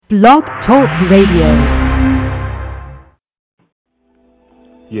Blog Talk Radio.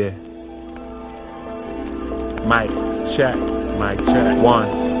 Yeah. Mic check, mic check. 1,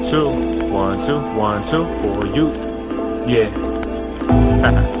 2, 1, 2, 1, 2 for you. Yeah. You know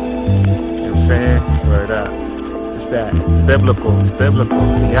what I'm saying? Word up. It's that biblical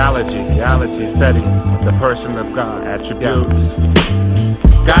theology study of the person of God, attributes.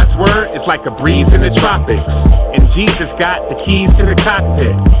 God's word is like a breeze in the tropics, and Jesus got the keys to the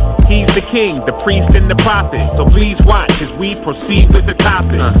cockpit. He's the king, the priest, and the prophet. So please watch as we proceed with the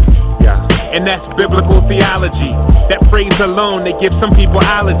topic. And that's biblical theology. That phrase alone, they give some people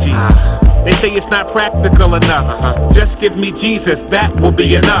allergies. They say it's not practical enough. Just give me Jesus, that will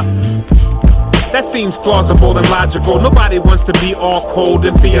be enough. That seems plausible and logical. Nobody wants to be all cold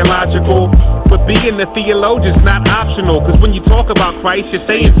and theological. But being a theologian's not optional, because when you talk about Christ, you're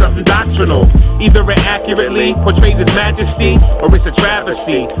saying something doctrinal. Either it accurately portrays his majesty, or it's a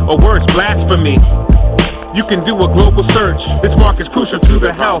travesty, or worse, blasphemy. You can do a global search. This mark is crucial to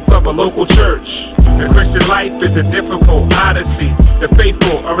the health of a local church. The Christian life is a difficult odyssey. The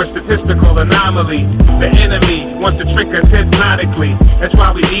faithful are a statistical anomaly. The enemy wants to trick us hypnotically. That's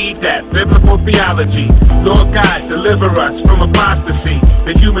why we need that biblical theology. Lord God, deliver us from apostasy.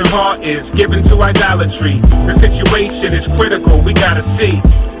 The human heart is given to idolatry. The situation is critical. We gotta see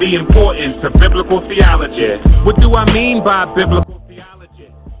the importance of biblical theology. What do I mean by biblical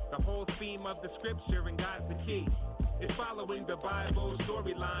theology? The whole theme of the scripture and God's the key. It's following the Bible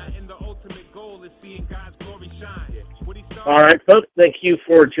storyline, and the ultimate goal is seeing God's glory shine. All right, folks, thank you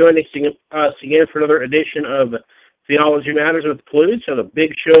for joining us again for another edition of Theology Matters with Pellews. We have a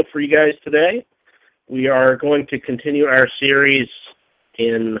big show for you guys today. We are going to continue our series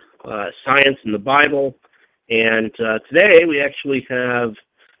in science and the Bible, and today we actually have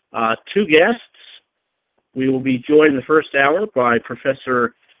two guests. We will be joined in the first hour by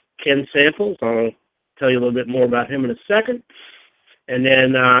Professor Ken Samples. I'll tell you a little bit more about him in a second. And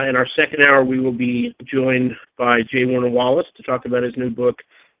then in our second hour, we will be joined by J. Warner Wallace to talk about his new book,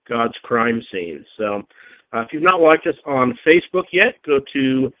 God's Crime Scene. So if you've not liked us on Facebook yet, go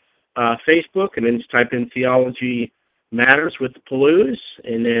to Facebook and then just type in Theology Matters with Pellews.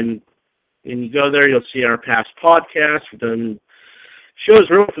 And then when you go there, you'll see our past podcasts. We've done shows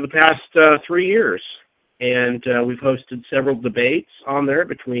really for the past 3 years. And we've hosted several debates on there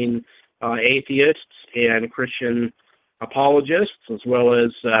between atheists and Christian apologists, as well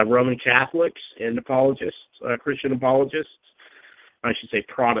as Roman Catholics and apologists, Christian apologists. I should say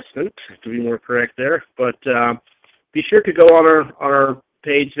Protestant, to be more correct there. But be sure to go on our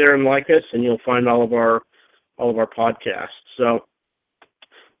page there and like us, and you'll find all of our podcasts. So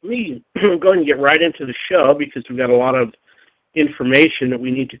let me go ahead and get right into the show, because we've got a lot of information that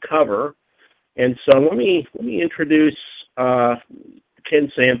we need to cover. And so let me introduce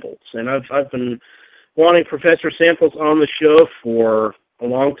Ken Samples, and I've been wanting Professor Samples on the show for a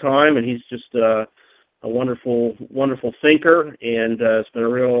long time, and he's just a wonderful thinker, and it's been a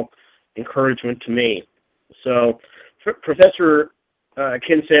real encouragement to me. So Professor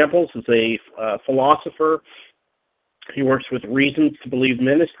Ken Samples is a philosopher. He works with Reasons to Believe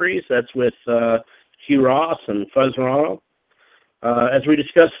Ministries. That's with Hugh Ross and Fuzz Ronald. As we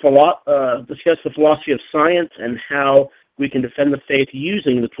discuss the philosophy of science and how we can defend the faith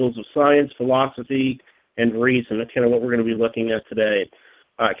using the tools of science, philosophy, and reason. That's kind of what we're going to be looking at today.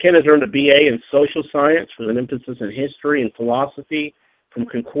 Ken has earned a BA in social science with an emphasis in history and philosophy from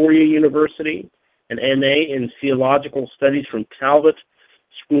Concordia University, an MA in theological studies from Talbot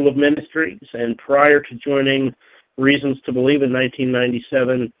School of Ministries, and prior to joining Reasons to Believe in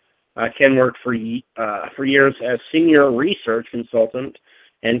 1997, Ken worked for years as senior research consultant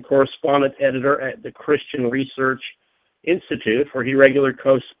and correspondent editor at the Christian Research Institute, where he regularly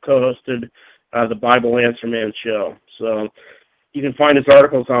co-hosted the Bible Answer Man show. So you can find his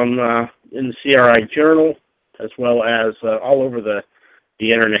articles in the CRI Journal, as well as all over the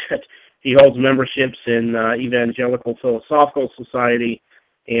internet. He holds memberships in Evangelical Philosophical Society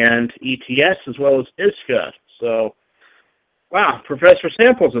and ETS, as well as ISCA. So, wow, Professor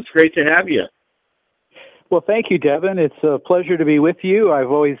Samples, it's great to have you. Well, thank you, Devin. It's a pleasure to be with you. I've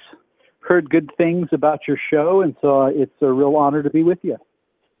always heard good things about your show, and so it's a real honor to be with you.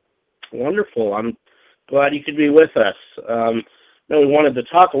 Wonderful. I'm glad you could be with us. We wanted to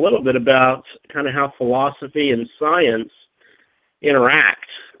talk a little bit about kind of how philosophy and science interact.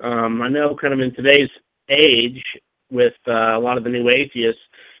 I know kind of in today's age, with a lot of the new atheists,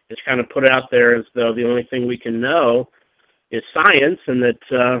 it's kind of put out there as though the only thing we can know is science, and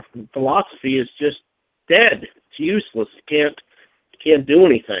that philosophy is just dead. It's useless. It can't do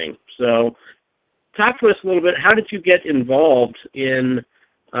anything. So talk to us a little bit. How did you get involved in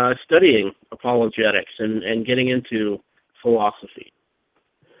studying apologetics and getting into philosophy?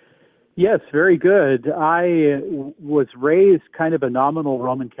 Yes, very good. I was raised kind of a nominal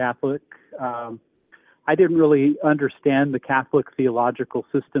Roman Catholic. I didn't really understand the Catholic theological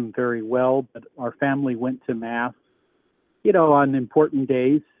system very well, but our family went to Mass, on important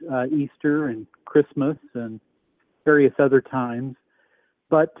days, Easter and Christmas and various other times.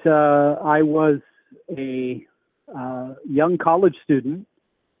 But I was a young college student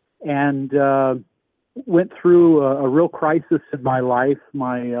and went through a real crisis in my life.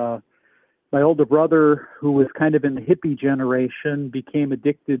 My older brother, who was kind of in the hippie generation, became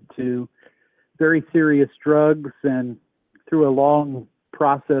addicted to very serious drugs, and through a long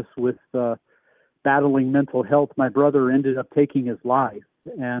process with battling mental health, my brother ended up taking his life.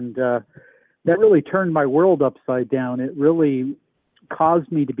 And that really turned my world upside down. It really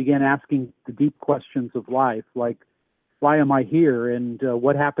caused me to begin asking the deep questions of life, like, why am I here? And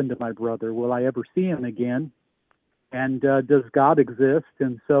what happened to my brother? Will I ever see him again? And does God exist?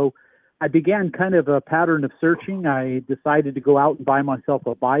 And so I began kind of a pattern of searching. I decided to go out and buy myself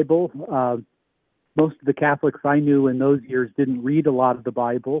a Bible. Most of the Catholics I knew in those years didn't read a lot of the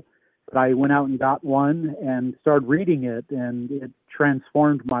Bible, but I went out and got one and started reading it, and it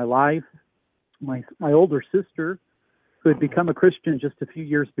transformed my life. My older sister, who had become a Christian just a few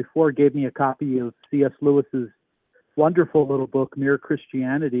years before, gave me a copy of C.S. Lewis's wonderful little book, Mere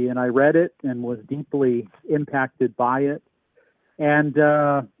Christianity, and I read it and was deeply impacted by it. And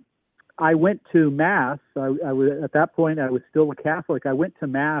I went to Mass. I was, at that point, I was still a Catholic. I went to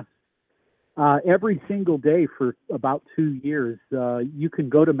Mass every single day for about 2 years. You can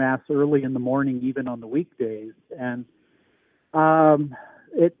go to Mass early in the morning, even on the weekdays. And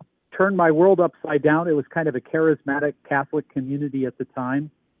it turned my world upside down. It was kind of a charismatic Catholic community at the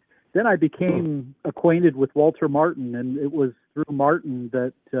time. Then I became acquainted with Walter Martin, and it was through Martin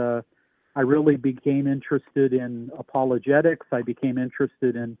that I really became interested in apologetics. I became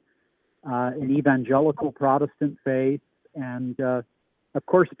interested in evangelical Protestant faith. And, of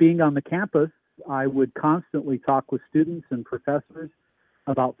course, being on the campus, I would constantly talk with students and professors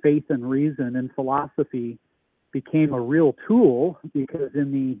about faith and reason, and philosophy became a real tool, because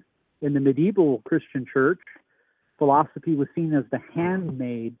in the medieval Christian church, philosophy was seen as the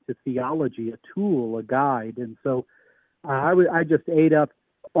handmaid to theology, a tool, a guide. And so I just ate up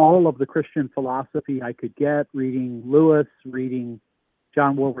all of the Christian philosophy I could get, reading Lewis, reading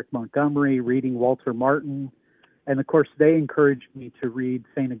John Warwick Montgomery, reading Walter Martin. And of course, they encouraged me to read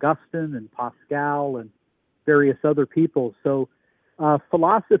St. Augustine and Pascal and various other people. So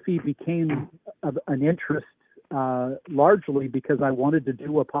philosophy became an interest largely because I wanted to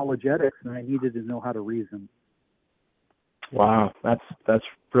do apologetics and I needed to know how to reason. Wow, that's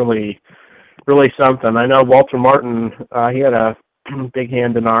really something. I know Walter Martin, he had a big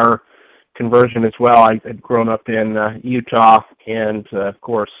hand in our conversion as well. I had grown up in Utah, and of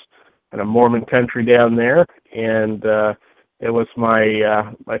course, in a Mormon country down there. And it was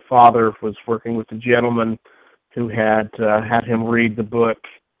my father was working with a gentleman who had him read the book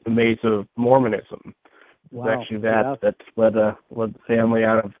The Maze of Mormonism. Wow. It's actually that led the family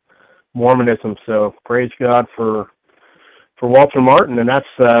out of Mormonism. So praise God for Walter Martin, and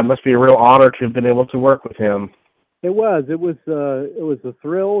that's must be a real honor to have been able to work with him. It was a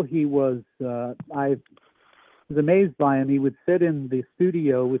thrill. He was I was amazed by him. He would sit in the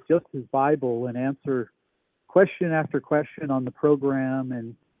studio with just his Bible and answer question after question on the program.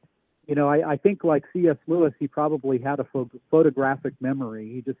 And I think, like C.S. Lewis, he probably had a photographic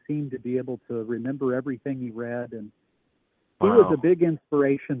memory. He just seemed to be able to remember everything he read, and he was a big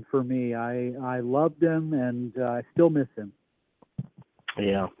inspiration for me. I loved him, and I still miss him.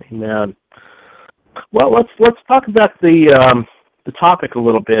 Yeah, amen. Well, let's talk about the topic a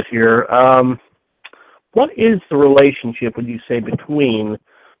little bit here. What is the relationship, would you say, between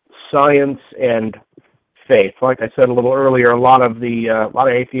science and faith? Like I said a little earlier, a lot of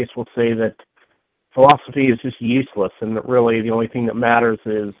atheists will say that philosophy is just useless, and that really the only thing that matters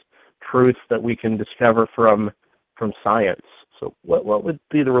is truth that we can discover from science. So, what would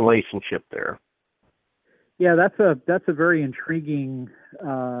be the relationship there? Yeah, that's a very intriguing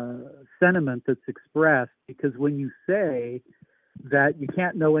sentiment that's expressed, because when you say that you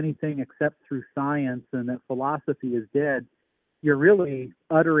can't know anything except through science and that philosophy is dead, you're really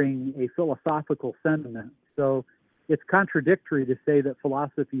uttering a philosophical sentiment. So it's contradictory to say that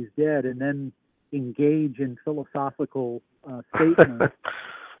philosophy is dead and then engage in philosophical statements.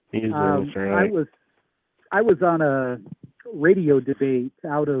 Right. I was on a radio debate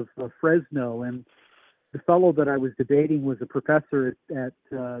out of Fresno, and the fellow that I was debating was a professor at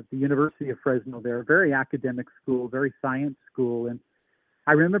the University of Fresno there, a very academic school, very science school. And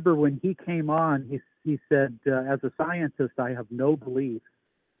I remember when he came on, he said, as a scientist, I have no beliefs.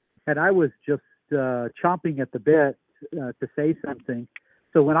 And I was just chomping at the bit to say something.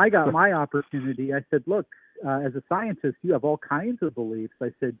 So when I got my opportunity, I said, look, as a scientist, you have all kinds of beliefs.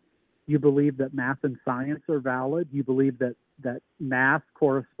 I said, you believe that math and science are valid. You believe that math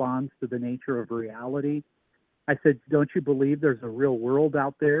corresponds to the nature of reality. I said, don't you believe there's a real world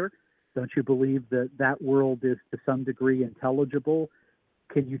out there? Don't you believe that world is to some degree intelligible?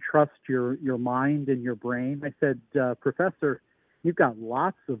 Can you trust your mind and your brain? I said, Professor, you've got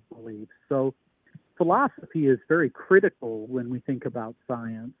lots of beliefs. So philosophy is very critical when we think about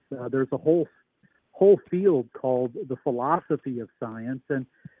science. There's a whole field called the philosophy of science, and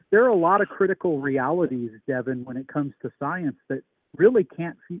there are a lot of critical realities, Devin, when it comes to science that really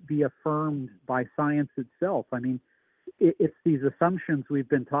can't be affirmed by science itself. I mean, it's these assumptions we've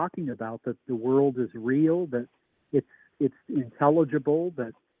been talking about, that the world is real, that it's intelligible,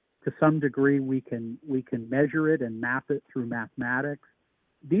 that to some degree we can measure it and map it through mathematics.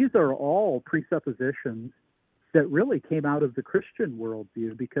 These are all presuppositions that really came out of the Christian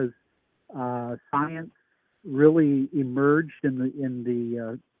worldview, because science really emerged in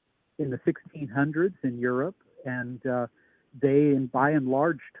the 1600s in Europe, and they, by and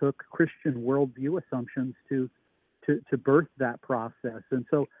large, took Christian worldview assumptions to birth that process. And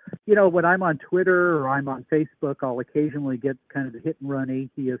so, when I'm on Twitter or I'm on Facebook, I'll occasionally get kind of the hit and run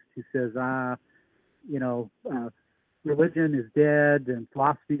atheist who says, religion is dead and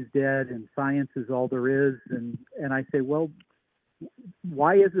philosophy is dead and science is all there is. And I say, well,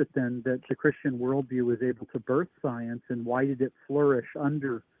 why is it then that the Christian worldview was able to birth science, and why did it flourish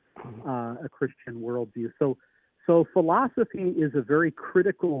under a Christian worldview? So philosophy is a very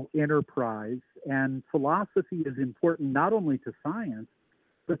critical enterprise, and philosophy is important not only to science,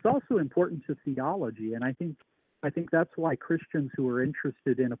 but it's also important to theology. And I think that's why Christians who are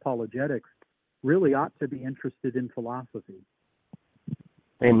interested in apologetics really ought to be interested in philosophy.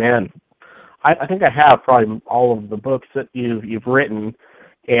 Amen. I think I have probably all of the books that you've written,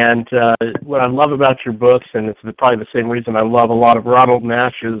 and what I love about your books, and it's probably the same reason I love a lot of Ronald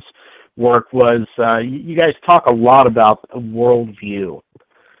Nash's work, was you guys talk a lot about a worldview.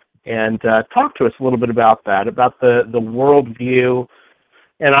 And talk to us a little bit about that, about the worldview.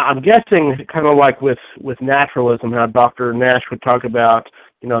 And I'm guessing, kind of like with naturalism, how Dr. Nash would talk about,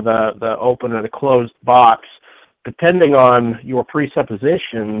 the open and the closed box. Depending on your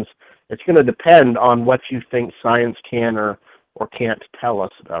presuppositions, it's going to depend on what you think science can or can't tell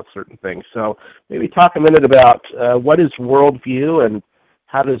us about certain things. So maybe talk a minute about what is worldview, and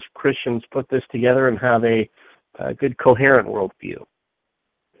how does Christians put this together and have a good, coherent worldview?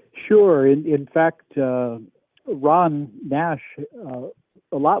 Sure. In fact, Ron Nash,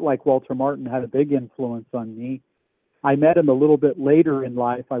 a lot like Walter Martin, had a big influence on me. I met him a little bit later in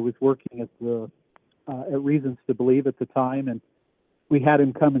life. I was working at Reasons to Believe at the time, and we had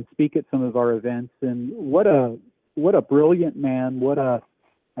him come and speak at some of our events. And what a brilliant man! What a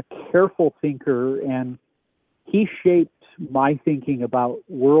careful thinker! And he shaped my thinking about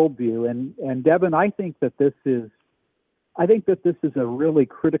worldview. And Devin, I think that this is a really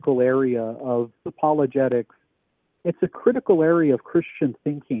critical area of apologetics. It's a critical area of Christian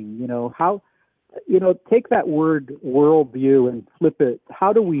thinking. Take that word worldview and flip it.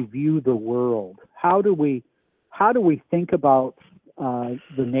 How do we view the world? How do we think about the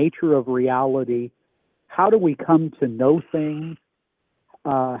nature of reality? How do we come to know things?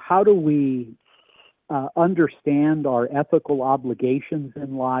 How do we understand our ethical obligations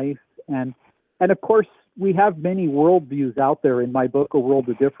in life? And of course, we have many worldviews out there. In my book, A World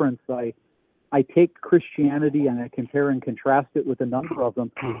of Difference, I take Christianity and I compare and contrast it with a number of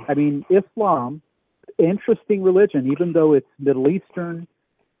them. I mean, Islam, interesting religion, even though it's Middle Eastern,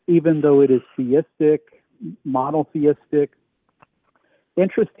 even though it is theistic, monotheistic.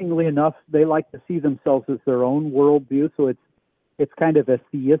 Interestingly enough, they like to see themselves as their own worldview, so it's kind of a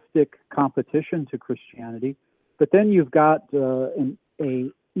theistic competition to Christianity. But then you've got a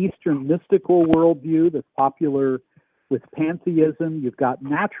Eastern mystical worldview that's popular with pantheism. You've got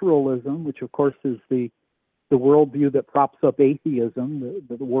naturalism, which of course is the worldview that props up atheism.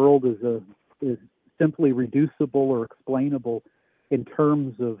 The world is simply reducible or explainable in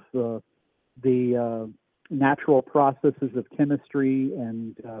terms of the natural processes of chemistry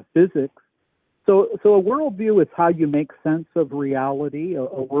and physics. So a worldview is how you make sense of reality. A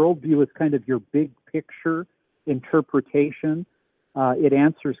worldview is kind of your big picture interpretation. It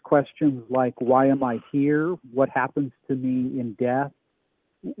answers questions like, why am I here? What happens to me in death?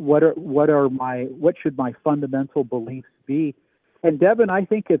 What should my fundamental beliefs be? And Devin, I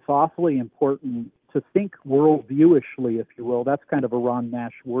think it's awfully important to think worldviewishly, if you will. That's kind of a Ron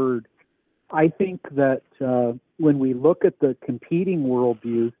Nash word. I think that when we look at the competing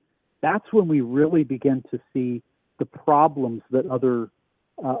worldviews, that's when we really begin to see the problems that other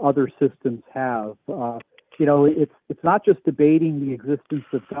systems have. It's not just debating the existence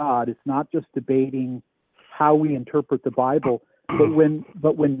of God. It's not just debating how we interpret the Bible. But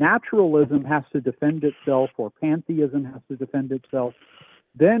when naturalism has to defend itself, or pantheism has to defend itself,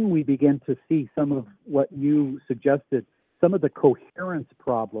 then we begin to see some of what you suggested, some of the coherence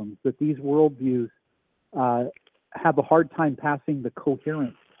problems that these worldviews have a hard time passing the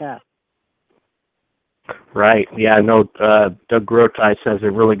coherence test. Right. Yeah, I know Doug Grotice has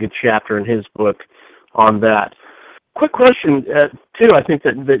a really good chapter in his book on that. Quick question, too, I think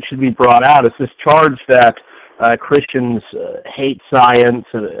that should be brought out is this charge that Christians hate science,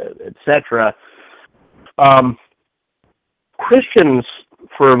 etc. Christians,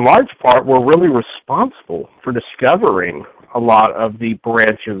 for a large part, were really responsible for discovering a lot of the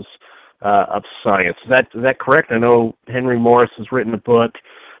branches of science. Is that correct? I know Henry Morris has written a book,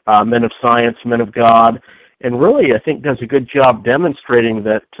 Men of Science, Men of God, and really, I think, does a good job demonstrating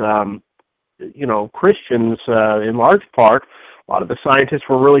that, Christians, in large part, a lot of the scientists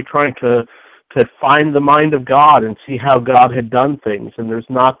were really trying to find the mind of God and see how God had done things. And there's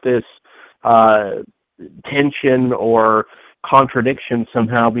not this tension or contradiction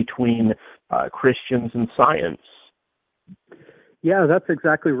somehow between Christians and science. Yeah, that's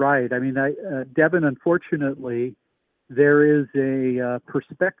exactly right. I mean, Devin, unfortunately, there is a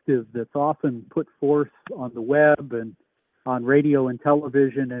perspective that's often put forth on the web and on radio and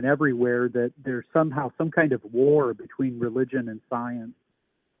television and everywhere that there's somehow some kind of war between religion and science.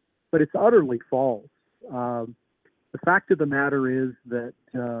 But it's utterly false. The fact of the matter is that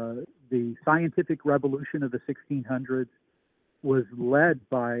the scientific revolution of the 1600s was led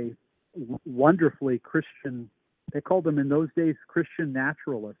by wonderfully Christian. They called them in those days Christian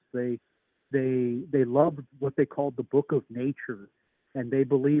naturalists. They loved what they called the Book of Nature, and they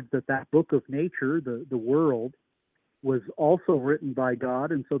believed that Book of Nature, the world, was also written by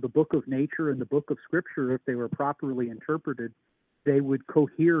God, and so the Book of Nature and the Book of Scripture, if they were properly interpreted, they would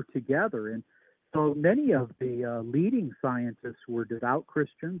cohere together. And so many of the leading scientists were devout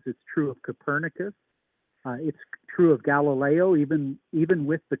Christians. It's true of Copernicus. It's true of Galileo, even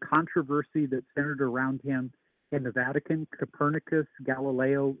with the controversy that centered around him in the Vatican. Copernicus,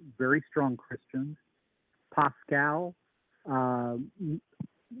 Galileo, very strong Christians. Pascal,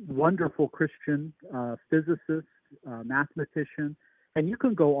 wonderful Christian physicist, mathematician. And you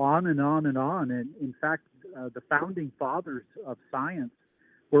can go on and on and on. And in fact, the founding fathers of science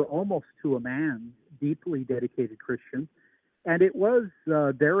were almost to a man deeply dedicated Christians. And it was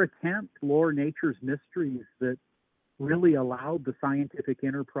their attempt, Lore Nature's Mysteries, that really allowed the scientific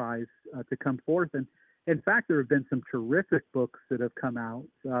enterprise to come forth. And in fact, there have been some terrific books that have come out.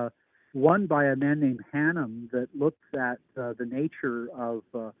 One by a man named Hannam that looks at the nature of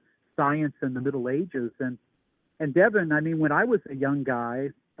science in the Middle Ages. And Devin, I mean, when I was a young guy,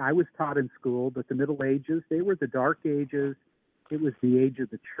 I was taught in school that the Middle Ages, they were the Dark Ages. It was the age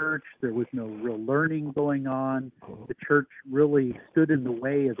of the church. There was no real learning going on. The church really stood in the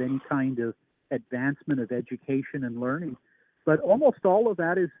way of any kind of advancement of education and learning. But almost all of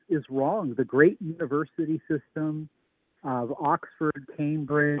that is wrong. The great university system of Oxford,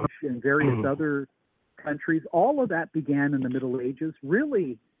 Cambridge, and various other countries, all of that began in the Middle Ages.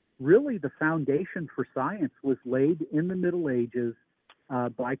 Really, the foundation for science was laid in the Middle Ages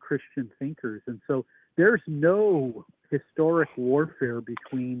by Christian thinkers. And so there's no historic warfare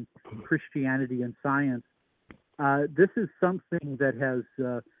between Christianity and science. This is something that has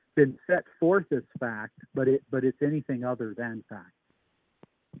been set forth as fact, but it's anything other than fact.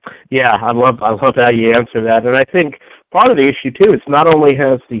 Yeah, I love how you answer that, and I think part of the issue too is not only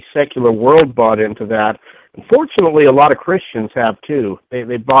has the secular world bought into that. Unfortunately, a lot of Christians have too.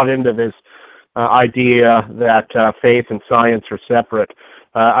 They bought into this idea that faith and science are separate.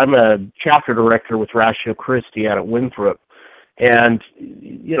 I'm a chapter director with Ratio Christi out at Winthrop, and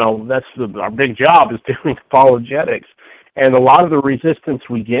that's our big job is doing apologetics. And a lot of the resistance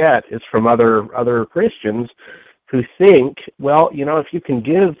we get is from other Christians who think, well, if you can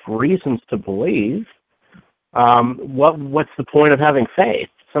give reasons to believe, what's the point of having faith?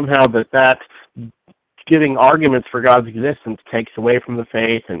 Somehow that giving arguments for God's existence takes away from the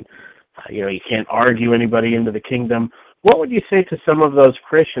faith, and you can't argue anybody into the kingdom. What would you say to some of those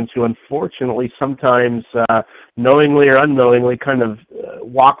Christians who unfortunately sometimes knowingly or unknowingly kind of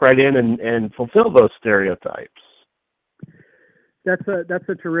walk right in and fulfill those stereotypes? That's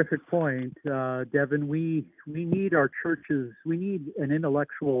a terrific point, Devin. We need our churches. We need an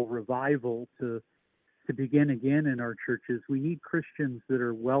intellectual revival to to begin again in our churches. We need Christians that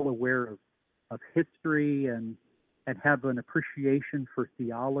are well aware of history and have an appreciation for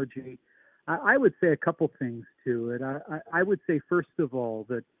theology. I would say a couple things to it. I would say, first of all,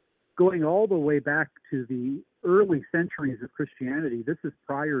 that going all the way back to the early centuries of Christianity, this is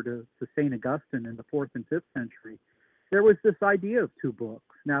prior to St. Augustine in the 4th and 5th century, there was this idea of two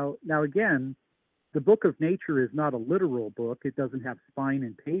books. Now again, the book of nature is not a literal book. It doesn't have spine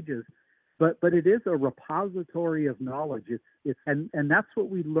and pages, but it is a repository of knowledge. And that's what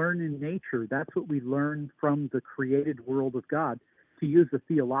we learn in nature. That's what we learn from the created world of God. To use a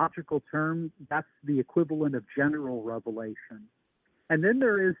theological term, that's the equivalent of general revelation. And then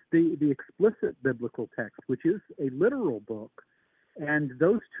there is the explicit biblical text, which is a literal book. And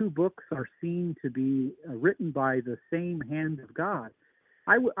those two books are seen to be written by the same hand of God.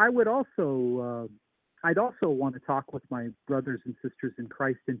 I'd also want to talk with my brothers and sisters in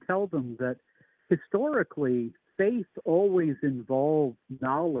Christ and tell them that historically, faith always involved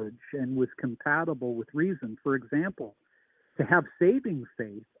knowledge and was compatible with reason. For example, to have saving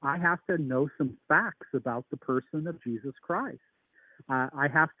faith, I have to know some facts about the person of Jesus Christ. I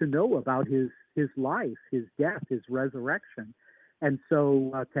have to know about his life, his death, his resurrection. And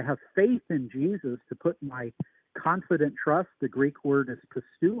so to have faith in Jesus, to put my confident trust, the Greek word is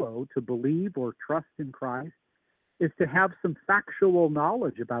pisteuo, to believe or trust in Christ, is to have some factual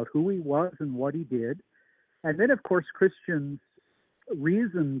knowledge about who he was and what he did. And then, of course, Christians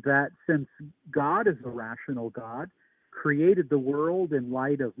reason that since God is a rational God, created the world in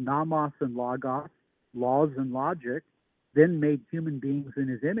light of nomos and logos, laws and logic, then made human beings in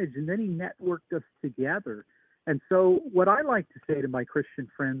his image, and then he networked us together. And so what I like to say to my Christian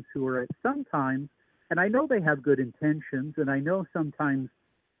friends who are at sometimes, and I know they have good intentions, and I know sometimes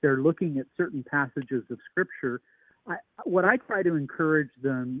they're looking at certain passages of Scripture, what I try to encourage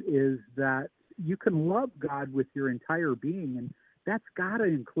them is that you can love God with your entire being, and that's got to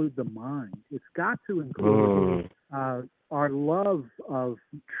include the mind. It's got to include our love of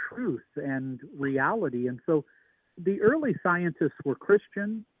truth and reality. And so the early scientists were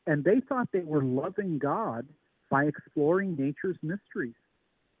Christian, and they thought they were loving God by exploring nature's mysteries.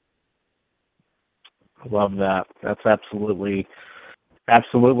 I love that. That's absolutely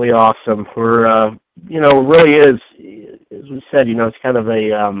awesome. We're, really is, as we said, it's kind of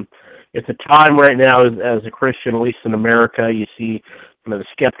it's a time right now as a Christian, at least in America, you see the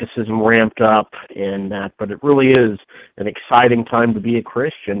skepticism ramped up and that, but it really is an exciting time to be a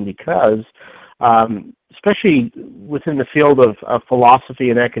Christian because, especially within the field of philosophy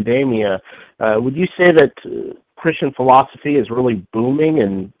and academia, would you say that Christian philosophy is really booming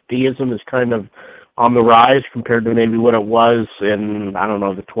and theism is kind of on the rise compared to maybe what it was in, I don't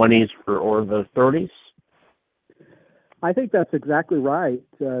know, the 20s or the 30s? I think that's exactly right,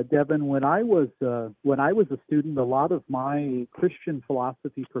 Devin. When I was a student, a lot of my Christian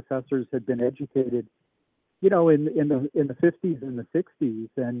philosophy professors had been educated, in the 50s and the 60s,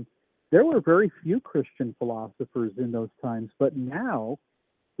 and there were very few Christian philosophers in those times. But now,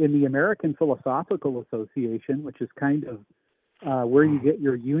 in the American Philosophical Association, which is kind of where you get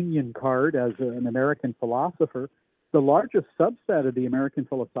your union card as an American philosopher, the largest subset of the American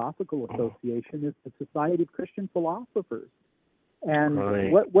Philosophical Association is the Society of Christian Philosophers. And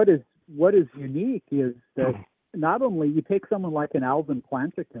right. what is unique is that not only you take someone like an Alvin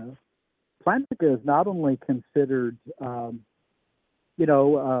Plantinga is not only considered a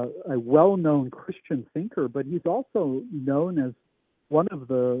well-known Christian thinker, but he's also known as one of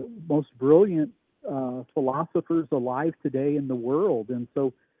the most brilliant philosophers alive today in the world. And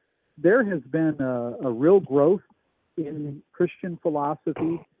so there has been a real growth in Christian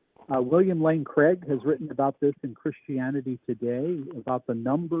philosophy. William Lane Craig has written about this in Christianity Today, about the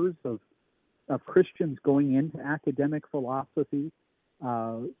numbers of Christians going into academic philosophy,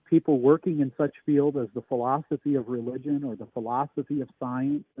 people working in such field as the philosophy of religion or the philosophy of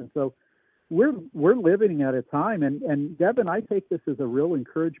science. And so we're living at a time, and Devin, I take this as a real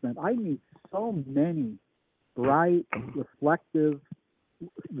encouragement. I meet so many bright, reflective,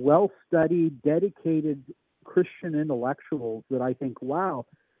 well-studied, dedicated Christian intellectuals that I think, wow,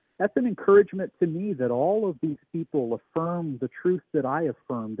 that's an encouragement to me that all of these people affirm the truth that I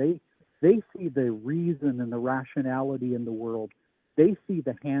affirm. They see the reason and the rationality in the world. They see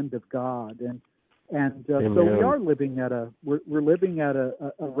the hand of God, and so we are living at we're living at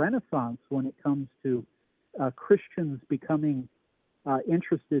a renaissance when it comes to Christians becoming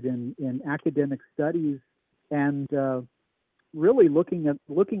interested in academic studies and really looking at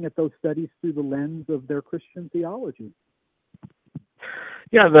those studies through the lens of their Christian theology.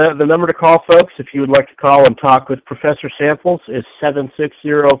 Yeah, the number to call, folks, if you would like to call and talk with Professor Samples, is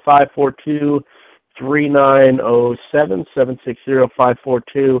 760-542-8255. 3907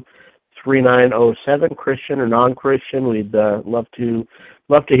 760 3907, Christian or non-Christian. We'd love to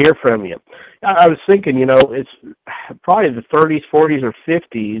hear from you. I was thinking, it's probably the 30s, 40s, or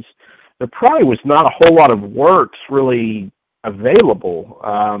 50s. There probably was not a whole lot of works really available,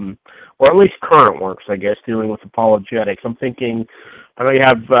 or at least current works, I guess, dealing with apologetics. I'm thinking, I know you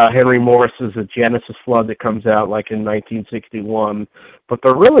have Henry Morris's A Genesis Flood that comes out like in 1961, but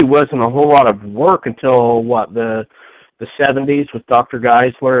there really wasn't a whole lot of work until, the 70s with Dr.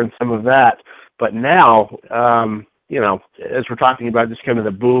 Geisler and some of that. But now, as we're talking about just kind of the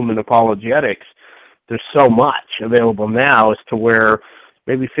boom in apologetics, there's so much available now as to where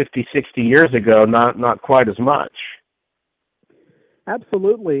maybe 50, 60 years ago, not quite as much.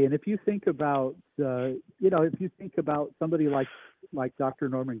 Absolutely. And if you think about, somebody like Dr.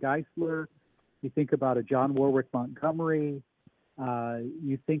 Norman Geisler, you think about a John Warwick Montgomery,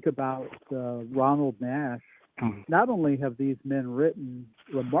 you think about Ronald Nash. Not only have these men written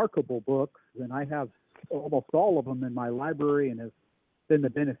remarkable books, and I have almost all of them in my library and have been the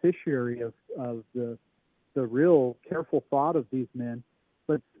beneficiary of the real careful thought of these men,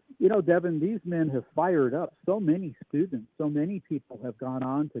 but Devin, these men have fired up so many students. So many people have gone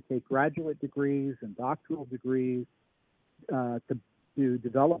on to take graduate degrees and doctoral degrees to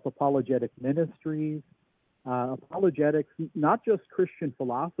develop apologetic ministries. Apologetics, not just Christian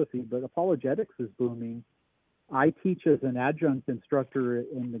philosophy, but apologetics is booming. I teach as an adjunct instructor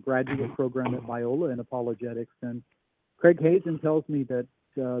in the graduate program at Biola in apologetics, and Craig Hazen tells me that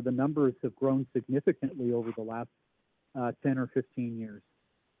the numbers have grown significantly over the last 10 or 15 years.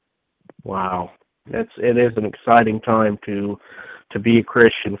 Wow. It is an exciting time to be a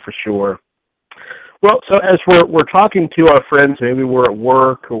Christian for sure. Well, so as we're talking to our friends, maybe we're at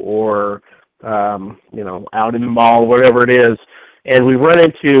work or out in the mall, whatever it is, and we run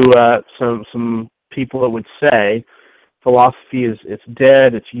into some people that would say philosophy it's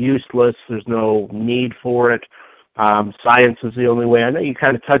dead, it's useless, there's no need for it. Science is the only way. I know you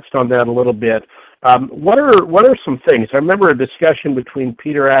kind of touched on that a little bit. What are some things? I remember a discussion between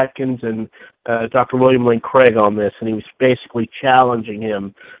Peter Atkins and Dr. William Lane Craig on this, and he was basically challenging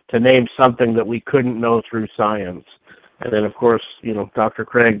him to name something that we couldn't know through science. And then, of course, Dr.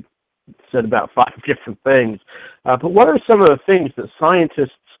 Craig said about 5 different things. But what are some of the things that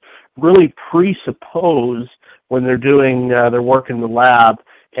scientists really presuppose when they're doing their work in the lab,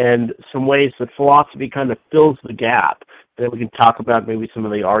 and some ways that philosophy kind of fills the gap? Then we can talk about maybe some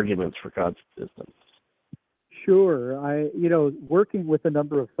of the arguments for God's existence. Sure. Working with a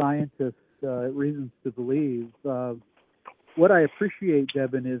number of scientists, reasons to believe, what I appreciate,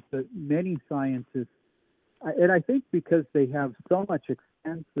 Devin, is that many scientists, and I think because they have so much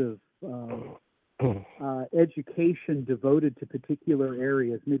extensive education devoted to particular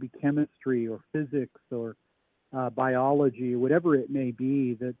areas, maybe chemistry or physics or biology, whatever it may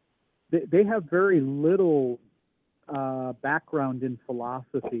be, that they have very little background in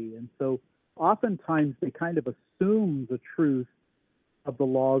philosophy. And so oftentimes they kind of assume the truth of the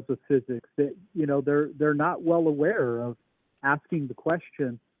laws of physics, that, they're not well aware of asking the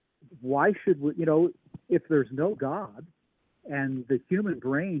question, why should we, if there's no God, and the human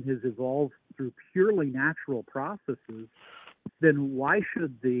brain has evolved through purely natural processes, then why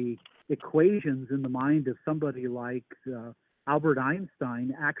should the equations in the mind of somebody like Albert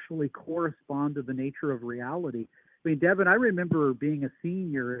Einstein actually correspond to the nature of reality? I mean, Devin, I remember being a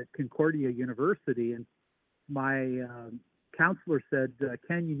senior at Concordia University, and my counselor said,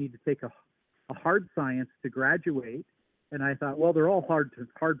 Ken, you need to take a hard science to graduate. And I thought, well, they're all hard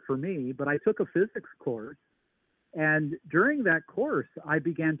for me, but I took a physics course. And during that course, I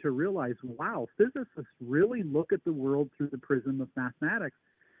began to realize, wow, physicists really look at the world through the prism of mathematics.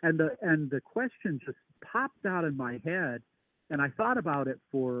 And the question just popped out in my head, and I thought about it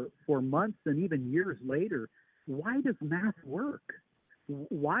for months and even years later. Why does math work?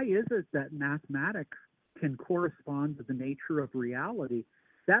 Why is it that mathematics can correspond to the nature of reality?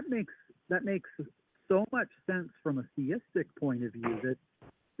 That makes so much sense from a theistic point of view, that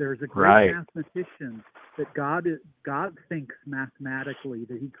there's a great mathematician, that God thinks mathematically,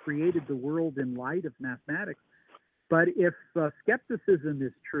 that he created the world in light of mathematics. But if skepticism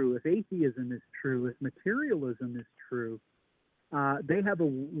is true, if atheism is true, if materialism is true, they have a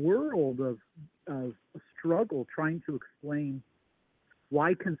world of struggle trying to explain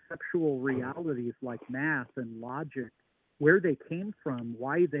why conceptual realities like math and logic, where they came from,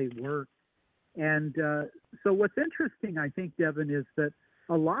 why they work. And so what's interesting, I think, Devin, is that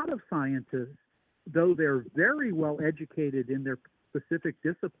a lot of scientists, though they're very well educated in their specific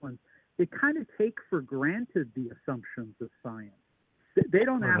disciplines, they kind of take for granted the assumptions of science. They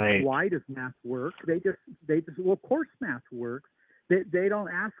don't ask Right. why does math work. They just well, of course math works. They don't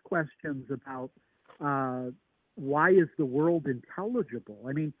ask questions about why is the world intelligible.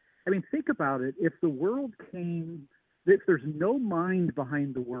 I mean, think about it. If the world if there's no mind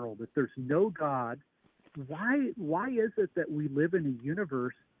behind the world, if there's no God, why is it that we live in a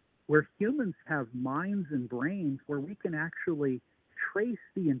universe where humans have minds and brains where we can actually trace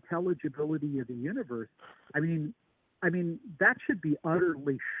the intelligibility of the universe? I mean that should be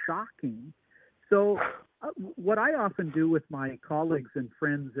utterly shocking. So what I often do with my colleagues and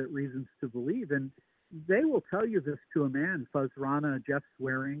friends at Reasons to Believe, and they will tell you this to a man, Fuzz Rana, Jeff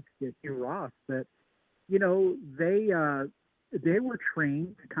Swearing, Hugh Ross, that they were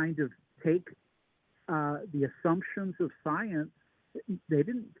trained to kind of take the assumptions of science. They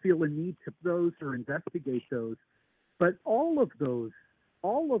didn't feel a need to those or investigate those, but all of those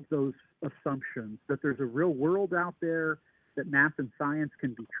assumptions, that there's a real world out there, that math and science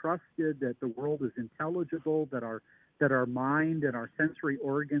can be trusted, that the world is intelligible, that our mind and our sensory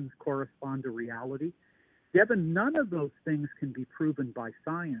organs correspond to reality. Devin, none of those things can be proven by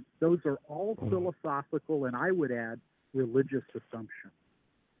science. Those are all philosophical, and I would add, religious assumptions.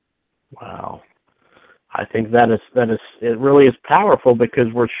 Wow. I think that is it really is powerful,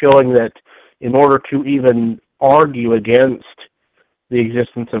 because we're showing that in order to even argue against the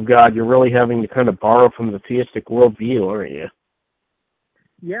existence of God, you're really having to kind of borrow from the theistic worldview, aren't you?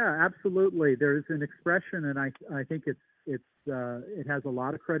 Yeah, absolutely. There's an expression, and I think it has a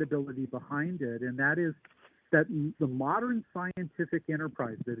lot of credibility behind it, and that is that the modern scientific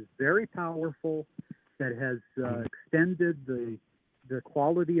enterprise that is very powerful, that has extended the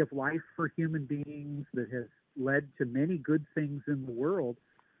quality of life for human beings, that has led to many good things in the world,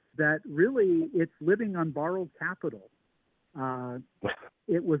 that really it's living on borrowed capital.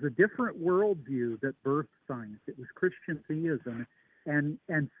 It was a different worldview that birthed science. It was Christian theism, and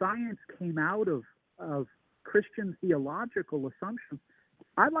science came out of Christian theological assumptions.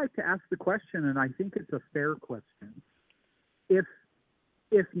 I'd like to ask the question, and I think it's a fair question. If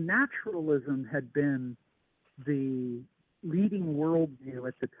naturalism had been the leading worldview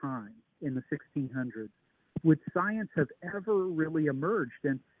at the time in the 1600s, would science have ever really emerged?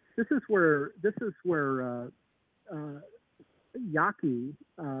 And this is where Yaki,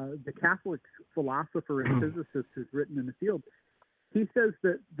 the Catholic philosopher and physicist who's written in the field, he says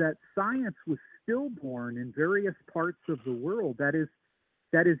that science was stillborn in various parts of the world. That is,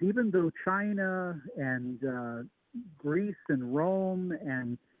 even though China and Greece and Rome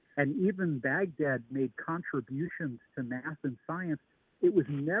and even Baghdad made contributions to math and science, it was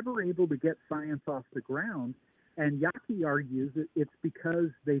never able to get science off the ground. And Yaki argues that it's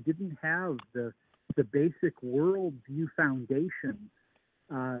because they didn't have the basic worldview foundation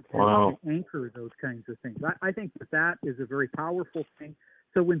to anchor those kinds of things. I think that is a very powerful thing.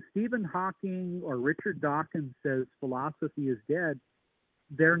 So when Stephen Hawking or Richard Dawkins says philosophy is dead,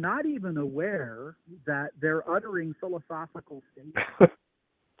 they're not even aware that they're uttering philosophical statements.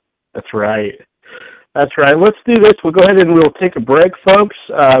 That's right. That's right. Let's do this. We'll go ahead and we'll take a break, folks.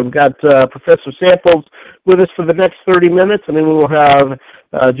 We've got Professor Samples with us for the next 30 minutes, and then we'll have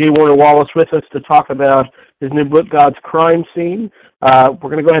J. Warner Wallace with us to talk about his new book, God's Crime Scene. We're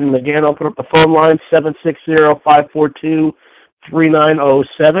going to go ahead and, again, open up the phone line,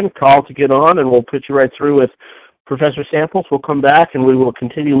 760-542-3907. Call to get on, and we'll put you right through with Professor Samples. We'll come back, and we will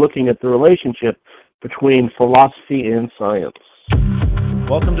continue looking at the relationship between philosophy and science.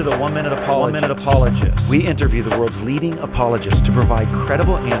 Welcome to the 1 Minute Apologist. We interview the world's leading apologists to provide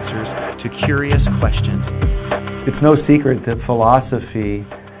credible answers to curious questions. It's no secret that philosophy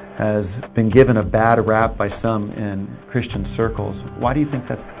has been given a bad rap by some in Christian circles. Why do you think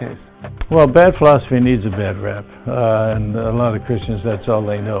that's the case? Well, bad philosophy needs a bad rap, and a lot of Christians, that's all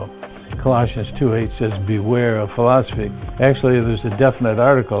they know. Colossians 2:8 says, beware of philosophy. Actually, there's a definite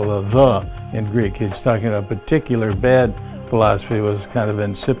article of the in Greek. It's talking about a particular bad philosophy, was kind of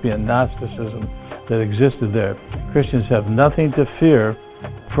incipient Gnosticism that existed there. Christians have nothing to fear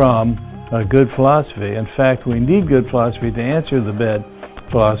from a good philosophy. In fact, we need good philosophy to answer the bad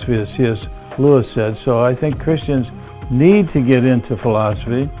philosophy, as C.S. Lewis said. So I think Christians need to get into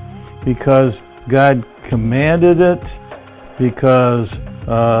philosophy because God commanded it, because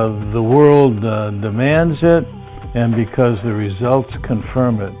the world demands it, and because the results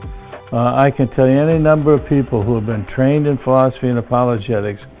confirm it. I can tell you any number of people who have been trained in philosophy and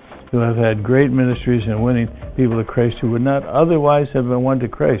apologetics who have had great ministries in winning people to Christ who would not otherwise have been won to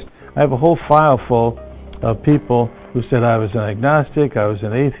Christ. I have a whole file full of people who said, I was an agnostic, I was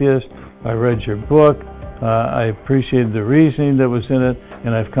an atheist, I read your book, I appreciated the reasoning that was in it,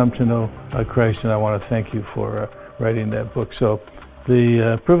 and I've come to know Christ, and I want to thank you for writing that book. So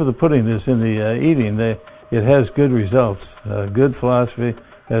The proof of the pudding is in the eating. It has good results. Good philosophy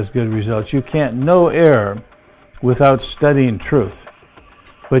has good results. You can't know error without studying truth,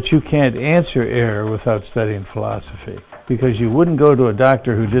 but you can't answer error without studying philosophy, because you wouldn't go to a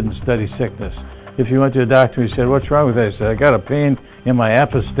doctor who didn't study sickness. If you went to a doctor and he said, "What's wrong with that?" He said, "I got a pain in my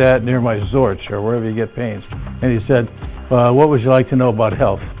apostat near my zorch," or wherever you get pains. And he said, "What would you like to know about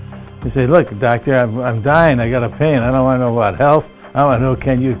health?" He said, "Look, doctor, I'm dying. I got a pain. I don't want to know about health. I want to know,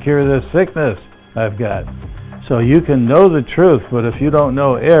 can you cure this sickness I've got?" So you can know the truth, but if you don't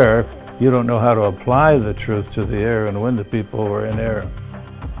know error, you don't know how to apply the truth to the error and when the people were in error.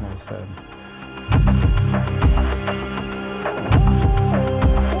 Well said.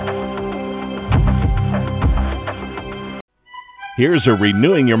 Here's a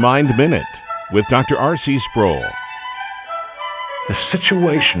Renewing Your Mind Minute with Dr. R.C. Sproul. The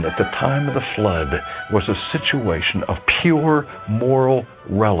situation at the time of the flood was a situation of pure moral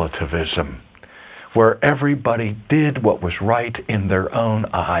relativism, where everybody did what was right in their own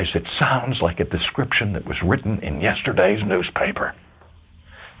eyes. It sounds like a description that was written in yesterday's newspaper.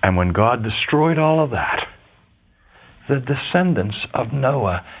 And when God destroyed all of that, the descendants of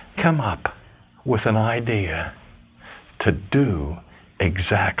Noah come up with an idea to do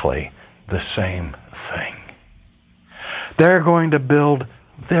exactly the same thing. They're going to build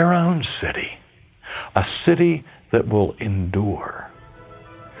their own city, a city that will endure.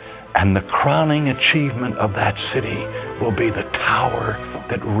 And the crowning achievement of that city will be the tower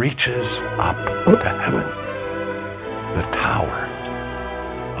that reaches up to heaven, the Tower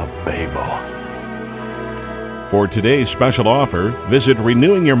of Babel. For today's special offer, visit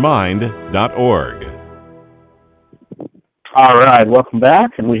renewingyourmind.org. All right, welcome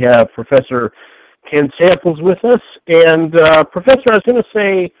back, and we have Professor Ken Samples with us. And Professor, I was going to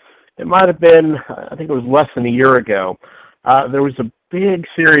say, it might have been, I think it was less than a year ago, there was a big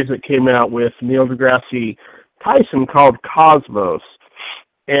series that came out with Neil deGrasse Tyson called Cosmos.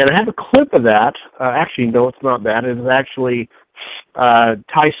 And I have a clip of that. Actually, no, it's not that. It is actually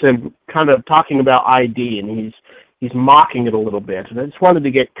Tyson kind of talking about ID, and he's mocking it a little bit. And I just wanted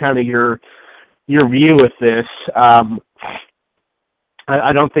to get kind of your view with this.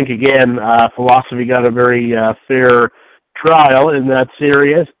 I don't think, again, philosophy got a very fair trial in that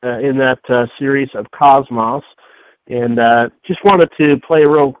series of Cosmos, and just wanted to play a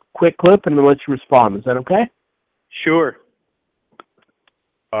real quick clip and then let you respond. Is that okay? Sure.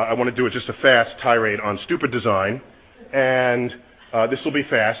 I want to do just a fast tirade on stupid design, and this will be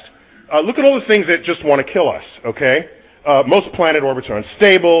fast. Look at all the things that just want to kill us, okay? Most planet orbits are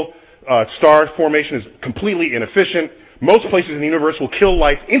unstable. Star formation is completely inefficient. Most places in the universe will kill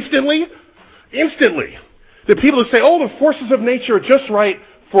life instantly. Instantly. The people that say, "Oh, the forces of nature are just right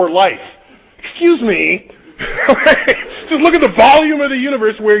for life." Excuse me. Just look at the volume of the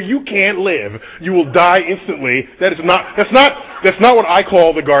universe where you can't live. You will die instantly. That's not what I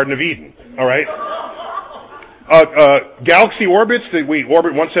call the Garden of Eden. All right. Galaxy orbits that we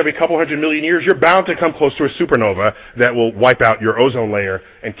orbit once every couple hundred million years. You're bound to come close to a supernova that will wipe out your ozone layer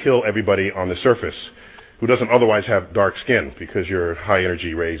and kill everybody on the surface who doesn't otherwise have dark skin, because your high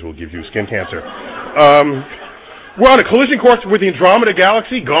energy rays will give you skin cancer. We're on a collision course with the Andromeda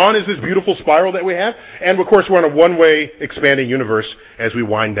Galaxy. Gone is this beautiful spiral that we have. And, of course, we're on a one-way expanding universe as we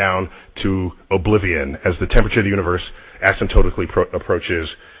wind down to oblivion, as the temperature of the universe asymptotically approaches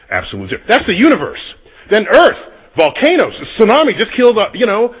absolute zero. That's the universe. Then Earth, volcanoes, tsunami just killed, I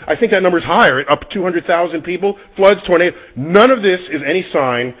think that number's higher, up 200,000 people, floods, tornadoes. None of this is any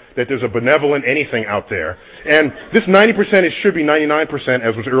sign that there's a benevolent anything out there. And this 90% should be 99%,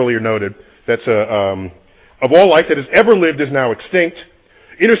 as was earlier noted. That's of all life that has ever lived is now extinct.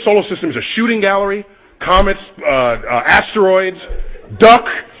 Inner solar system is a shooting gallery. Comets, asteroids, duck.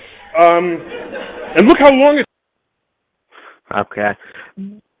 And look how long it's... Okay.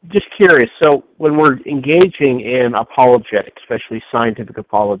 Just curious, so when we're engaging in apologetics, especially scientific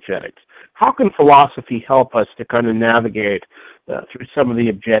apologetics, how can philosophy help us to kind of navigate through some of the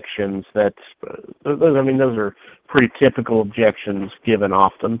objections that, those are pretty typical objections given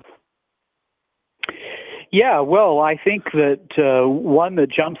often? Yeah, well, I think that one that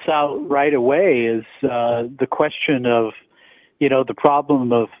jumps out right away is the question of, the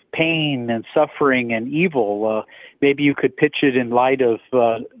problem of pain and suffering and evil. Maybe you could pitch it in light of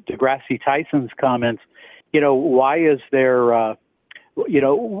deGrasse Tyson's comments. Why is there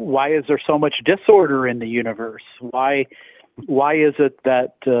so much disorder in the universe? Why is it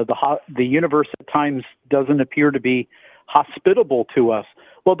that the universe at times doesn't appear to be hospitable to us?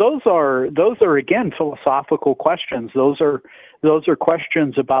 Well, those are again philosophical questions. Those are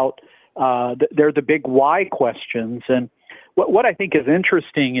questions about they're the big why questions. And what I think is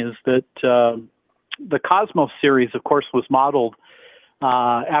interesting is that the Cosmos series, of course, was modeled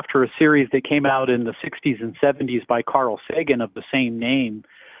after a series that came out in the 60s and 70s by Carl Sagan of the same name,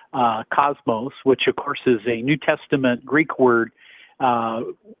 Cosmos, which, of course, is a New Testament Greek word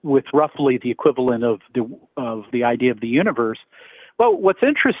with roughly the equivalent of the idea of the universe. Well, what's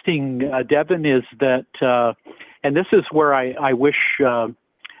interesting, Devin, is that, and this is where I wish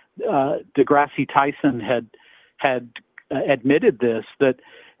deGrasse Tyson had admitted this, that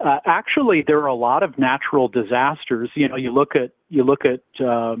actually there are a lot of natural disasters. You know, you look at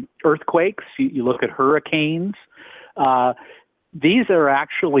earthquakes, you look at hurricanes. These are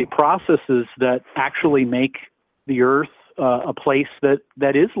actually processes that actually make the earth a place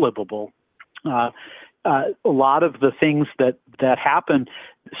that is livable. A lot of the things that happen,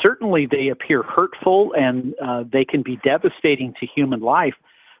 certainly they appear hurtful and they can be devastating to human life,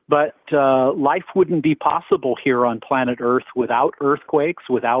 but life wouldn't be possible here on planet Earth without earthquakes,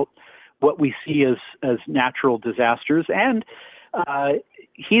 without what we see as natural disasters. And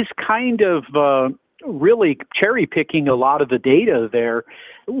he's kind of really cherry-picking a lot of the data there.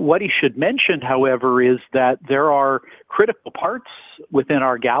 What he should mention, however, is that there are critical parts within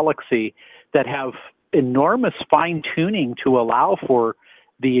our galaxy that have enormous fine-tuning to allow for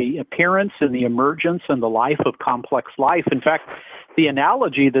the appearance and the emergence and the life of complex life. In fact, the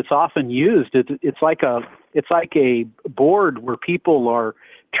analogy that's often used, it's like a board where people are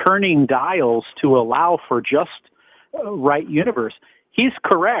turning dials to allow for just right universe. He's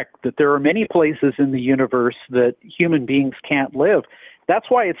correct that there are many places in the universe that human beings can't live. That's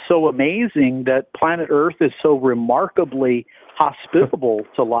why it's so amazing that planet Earth is so remarkably hospitable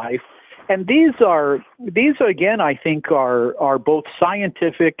to life. And these again, I think are both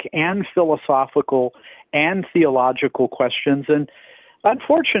scientific and philosophical and theological questions. And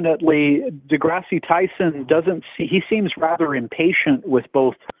unfortunately, deGrasse Tyson he seems rather impatient with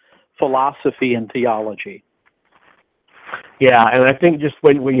both philosophy and theology. Yeah, and I think just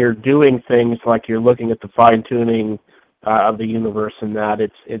when you're doing things like you're looking at the fine-tuning of the universe and that,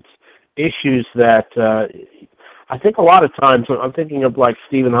 it's issues that I think a lot of times, I'm thinking of like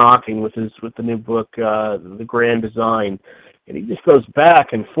Stephen Hawking with the new book, The Grand Design, and he just goes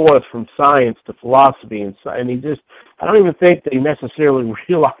back and forth from science to philosophy, and I don't even think they necessarily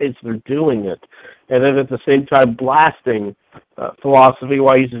realize they're doing it, and then at the same time blasting philosophy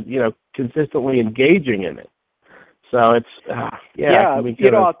while he's consistently engaging in it. So it's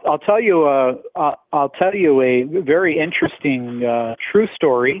I'll tell you a very interesting true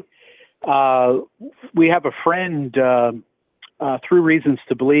story. We have a friend through Reasons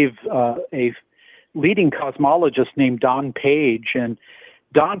to Believe, a leading cosmologist named Don Page, and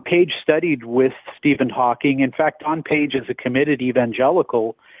Don Page studied with Stephen Hawking. In fact, Don Page is a committed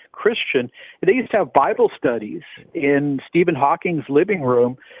evangelical Christian. They used to have Bible studies in Stephen Hawking's living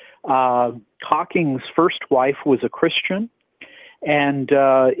room. Hawking's first wife was a Christian, and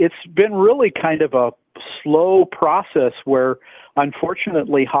it's been really kind of a slow process where,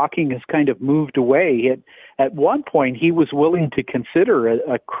 unfortunately, Hawking has kind of moved away. At one point, he was willing to consider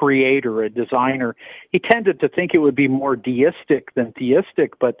a creator, a designer. He tended to think it would be more deistic than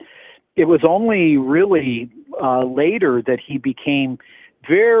theistic, but it was only really later that he became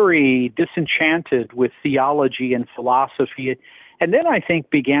very disenchanted with theology and philosophy. And then I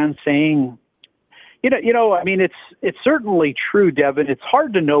think began saying, it's certainly true, Devin. It's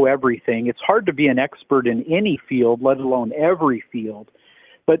hard to know everything. It's hard to be an expert in any field, let alone every field.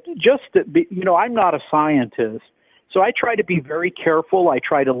 But I'm not a scientist, so I try to be very careful. I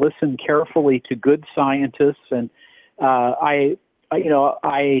try to listen carefully to good scientists, and I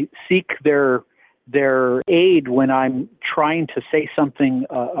seek their aid when I'm trying to say something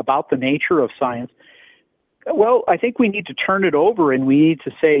about the nature of science. Well, I think we need to turn it over and we need to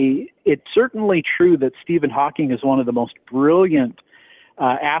say it's certainly true that Stephen Hawking is one of the most brilliant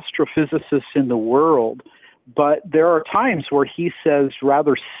astrophysicists in the world, but there are times where he says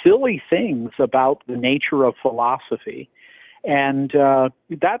rather silly things about the nature of philosophy. And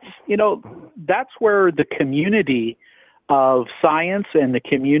that's where the community of science and the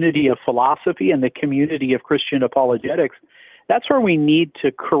community of philosophy and the community of Christian apologetics, that's where we need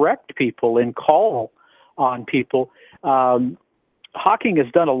to correct people and call on people. Hawking has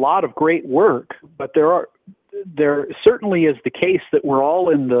done a lot of great work, but there certainly is the case that we're all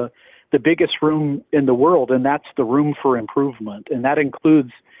in the biggest room in the world, and that's the room for improvement, and that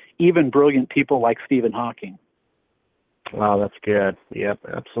includes even brilliant people like Stephen Hawking. Wow, that's good. Yep,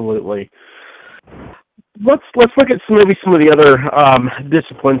 absolutely. Let's look at maybe some of the other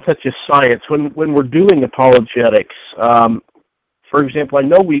disciplines such as science. When we're doing apologetics, For example, I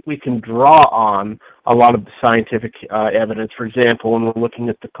know we can draw on a lot of the scientific evidence. For example, when we're looking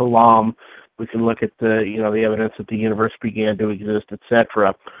at the Kalam, we can look at the evidence that the universe began to exist,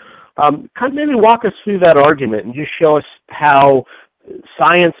 etc. Kind of maybe walk us through that argument and just show us how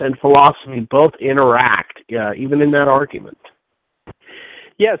science and philosophy both interact, even in that argument.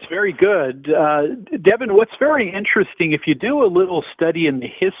 Yes, very good. Devin, what's very interesting, if you do a little study in the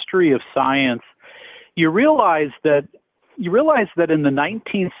history of science, you realize that in the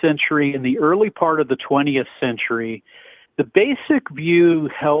 19th century and the early part of the 20th century, the basic view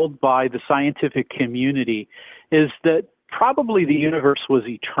held by the scientific community is that probably the universe was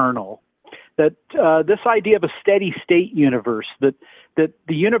eternal. That this idea of a steady state universe, that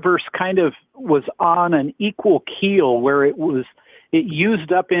the universe kind of was on an equal keel where it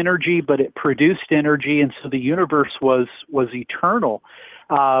used up energy, but it produced energy, and so the universe was eternal.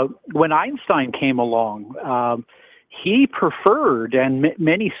 When Einstein came along, he preferred, and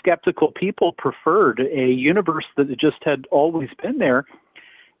many skeptical people preferred, a universe that just had always been there.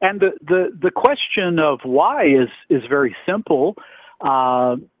 And the question of why is very simple.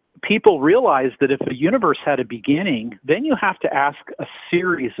 People realize that if a universe had a beginning, then you have to ask a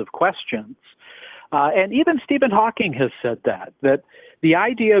series of questions. And even Stephen Hawking has said that the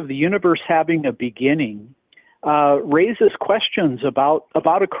idea of the universe having a beginning raises questions about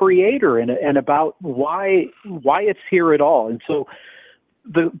a creator and about why it's here at all. And so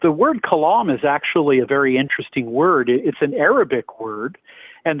the word kalam is actually a very interesting word. It's an Arabic word,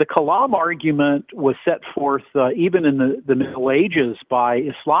 and the kalam argument was set forth even in the Middle Ages by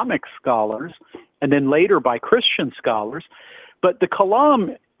Islamic scholars and then later by Christian scholars. But the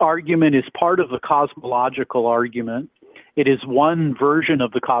kalam argument is part of the cosmological argument. It is one version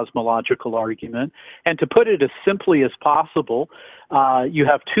of the cosmological argument. And to put it as simply as possible, you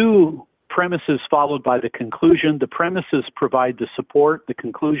have two premises followed by the conclusion. The premises provide the support. The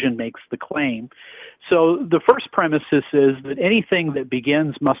conclusion makes the claim. So the first premise is that anything that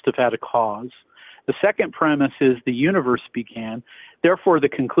begins must have had a cause. The second premise is the universe began. Therefore, the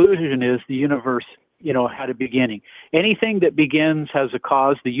conclusion is the universe had a beginning. Anything that begins has a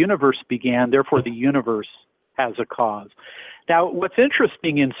cause. The universe began. Therefore, the universe has a cause. Now, what's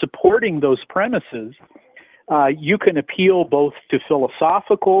interesting in supporting those premises, you can appeal both to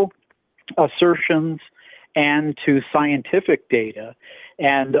philosophical assertions and to scientific data.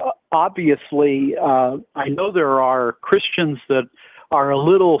 And obviously, I know there are Christians that are a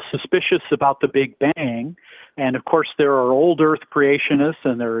little suspicious about the Big Bang. And of course, there are old Earth creationists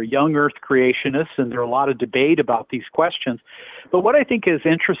and there are young Earth creationists, and there's a lot of debate about these questions. But what I think is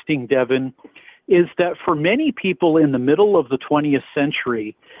interesting, Devin, is that for many people in the middle of the 20th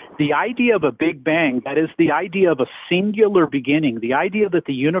century, the idea of a Big Bang, that is the idea of a singular beginning, the idea that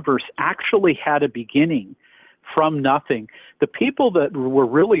the universe actually had a beginning from nothing, the people that were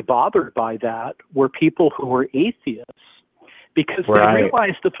really bothered by that were people who were atheists, because they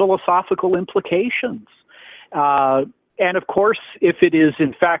realized the philosophical implications. And of course, if it is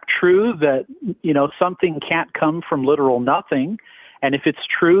in fact true that, something can't come from literal nothing, and if it's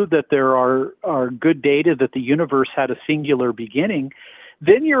true that there are good data that the universe had a singular beginning,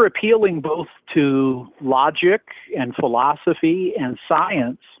 then you're appealing both to logic and philosophy and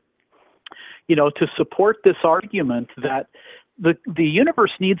science, to support this argument that the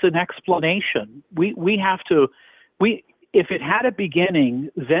universe needs an explanation. If it had a beginning,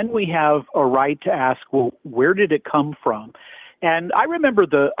 then we have a right to ask, well, where did it come from? And I remember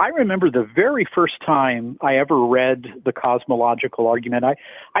the very first time I ever read the cosmological argument.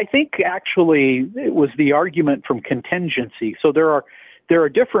 I think actually it was the argument from contingency. So there are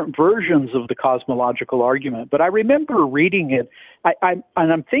different versions of the cosmological argument, but I remember reading it.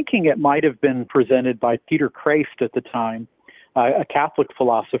 I'm thinking it might have been presented by Peter Kreeft at the time, a Catholic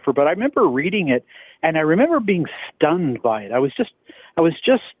philosopher. But I remember reading it, and I remember being stunned by it. I was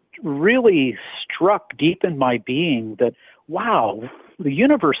just really struck deep in my being that, wow, the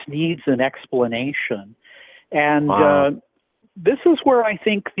universe needs an explanation. And this is where I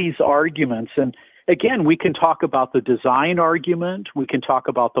think these arguments, and again, we can talk about the design argument, we can talk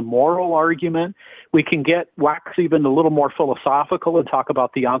about the moral argument, we can wax even a little more philosophical and talk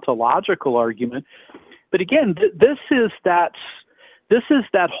about the ontological argument. But again, this is that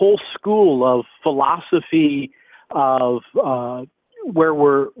whole school of philosophy of where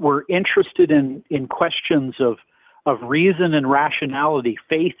we're interested in questions of reason and rationality,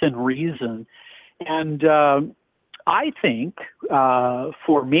 faith and reason. And I think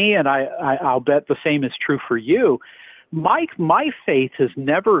for me, and I'll bet the same is true for you, my faith has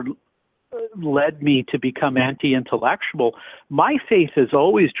never led me to become anti-intellectual. My faith has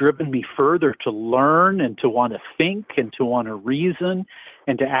always driven me further to learn and to want to think and to want to reason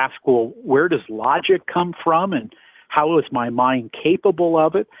and to ask, well, where does logic come from and how is my mind capable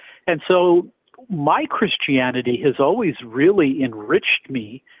of it? And so my Christianity has always really enriched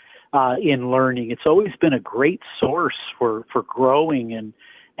me in learning. It's always been a great source for growing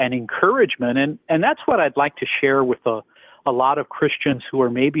and encouragement. And that's what I'd like to share with a lot of Christians who are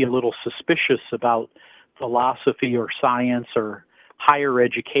maybe a little suspicious about philosophy or science or higher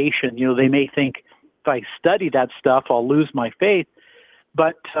education. You know, they may think if I study that stuff, I'll lose my faith.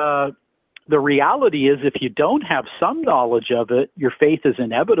 But the reality is if you don't have some knowledge of it, your faith is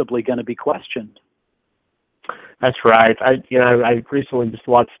inevitably going to be questioned. That's right. I recently just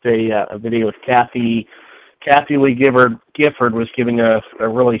watched a video with Kathy Lee Gifford was giving a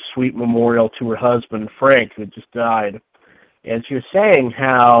really sweet memorial to her husband, Frank, who just died. And she was saying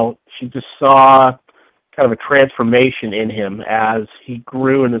how she just saw kind of a transformation in him as he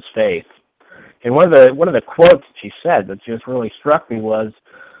grew in his faith. And one of the quotes that she said that just really struck me was,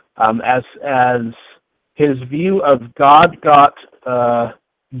 as his view of God got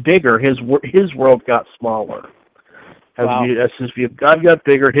bigger, his world got smaller. As his view of God got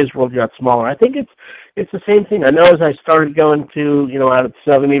bigger, his world got smaller. I think it's the same thing. I know as I started going to, out at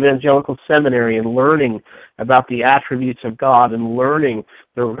Southern Evangelical Seminary and learning about the attributes of God and learning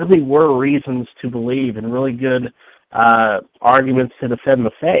there really were reasons to believe and really good arguments to defend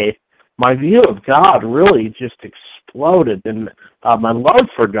the faith, my view of God really just exploded, and my love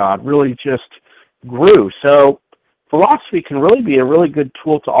for God really just grew. So philosophy can really be a really good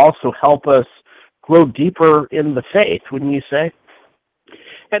tool to also help us grow deeper in the faith, wouldn't you say?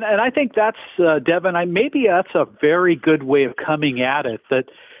 And I think that's, Devin, maybe that's a very good way of coming at it, that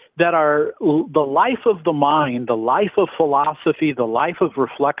the life of the mind, the life of philosophy, the life of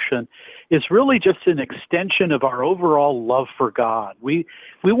reflection is really just an extension of our overall love for God. We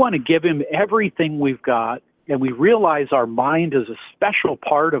want to give him everything we've got, and we realize our mind is a special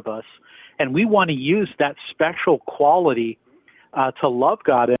part of us, and we want to use that special quality to love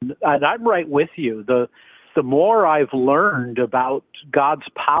God. And I'm right with you. The more I've learned about God's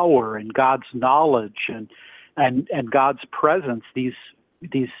power and God's knowledge and God's presence, these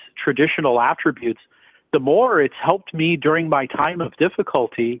traditional attributes, the more it's helped me during my time of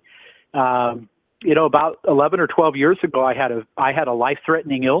difficulty. About 11 or 12 years ago, I had a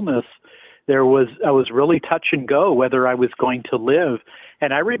life-threatening illness. I was really touch and go whether I was going to live.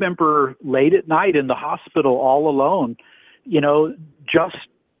 And I remember late at night in the hospital all alone, just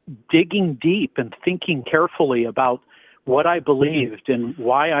digging deep and thinking carefully about what I believed and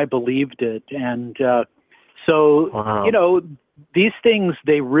why I believed it. And wow. These things,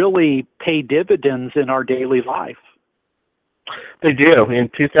 they really pay dividends in our daily life. They do.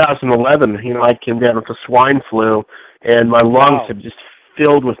 In 2011, I came down with the swine flu, and my lungs had just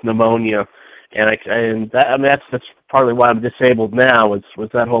filled with pneumonia. That's partly why I'm disabled now, was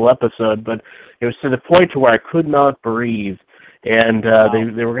that whole episode. But it was to the point to where I could not breathe. And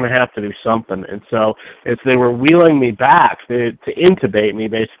they were going to have to do something. And so as they were wheeling me back to intubate me,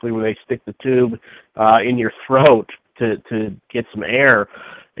 basically, where they stick the tube in your throat to get some air,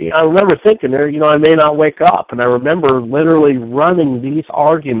 I remember thinking, I may not wake up. And I remember literally running these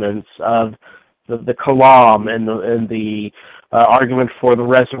arguments of the Kalam and the argument for the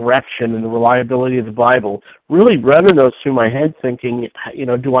resurrection and the reliability of the Bible, really running those through my head thinking,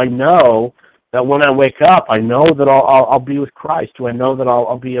 do I know that when I wake up, I know that I'll be with Christ? Do I know that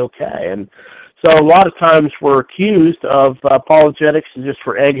I'll be okay? And so a lot of times we're accused of apologetics just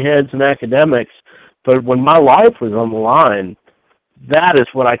for eggheads and academics, but when my life was on the line, that is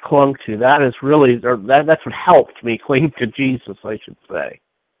what I clung to. That is really, that's what helped me cling to Jesus, I should say.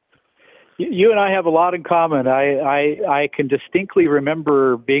 You and I have a lot in common. I can distinctly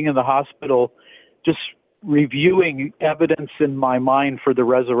remember being in the hospital, just reviewing evidence in my mind for the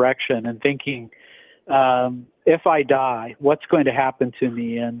resurrection and thinking, if I die, what's going to happen to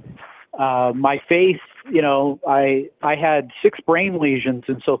me? And my faith, I had 6 brain lesions,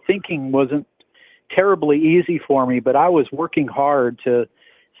 and so thinking wasn't terribly easy for me, but I was working hard to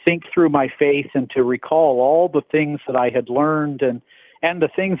think through my faith and to recall all the things that I had learned and the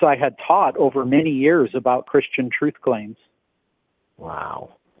things I had taught over many years about Christian truth claims.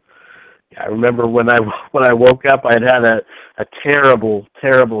 Wow. I remember when I woke up, I had a terrible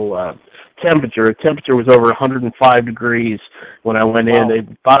temperature. The temperature was over 105 degrees when I went in. They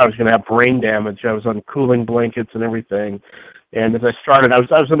thought I was going to have brain damage. I was on cooling blankets and everything. And as I started, I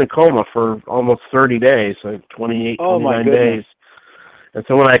was in a coma for almost 30 days, like 29 days. And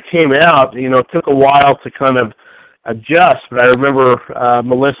so when I came out, it took a while to kind of adjust. But I remember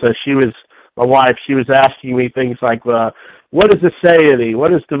Melissa, my wife, she was asking me things like, what is aseity?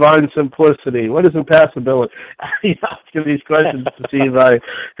 What is divine simplicity? What is impassibility? Asking these questions to see if I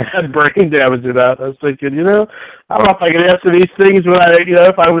had brain damage or not. I was thinking, I don't know if I can answer these things when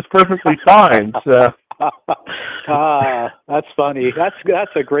if I was perfectly fine. So. That's funny.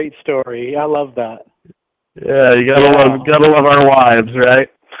 That's a great story. I love that. Yeah, you gotta love our wives, right?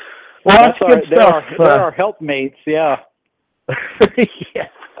 Well, that's good stuff. They're our helpmates. Yeah. Yeah,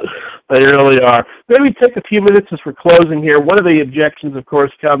 they really are. Maybe take a few minutes as we're closing here. One of the objections, of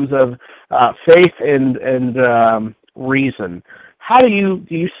course, comes of faith and reason. How do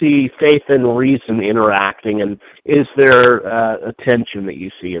you see faith and reason interacting, and is there a tension that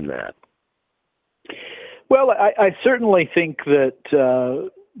you see in that? Well, I certainly think that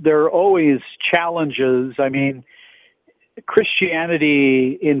there are always challenges. I mean,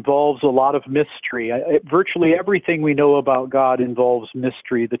 Christianity involves a lot of mystery. Virtually everything we know about God involves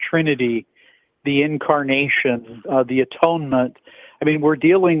mystery. The Trinity, the Incarnation, the Atonement. I mean, we're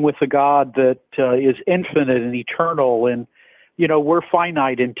dealing with a God that is infinite and eternal, and, we're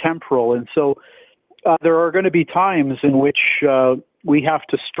finite and temporal. And so there are going to be times in which we have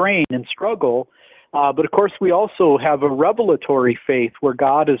to strain and struggle. But of course, we also have a revelatory faith where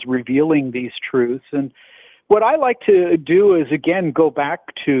God is revealing these truths. And what I like to do is, again, go back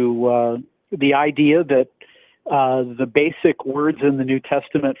to the idea that the basic words in the New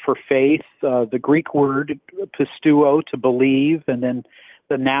Testament for faith, the Greek word pisteuo, to believe, and then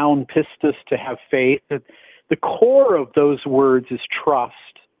the noun pistis, to have faith, that the core of those words is trust.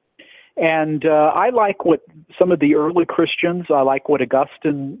 And I like what some of the early Christians, I like what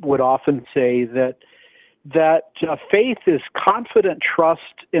Augustine would often say, that faith is confident trust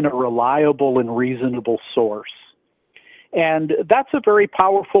in a reliable and reasonable source. And that's a very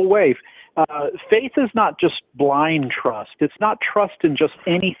powerful way. Faith is not just blind trust. It's not trust in just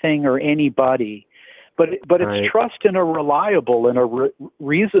anything or anybody, but it's trust in a reliable and a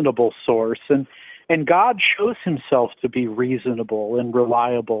reasonable source. And God shows himself to be reasonable and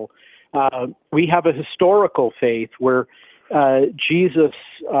reliable. We have a historical faith where Jesus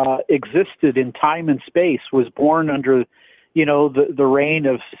existed in time and space, was born under, the reign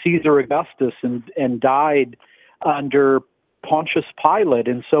of Caesar Augustus and died under Pontius Pilate.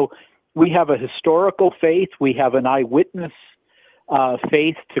 And so we have a historical faith. We have an eyewitness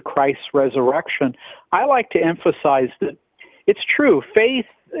faith to Christ's resurrection. I like to emphasize that it's true. Faith,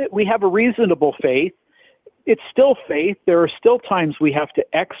 we have a reasonable faith. It's still faith. There are still times we have to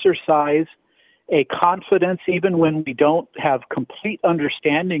exercise a confidence even when we don't have complete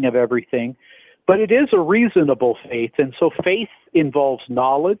understanding of everything. But it is a reasonable faith. And so faith involves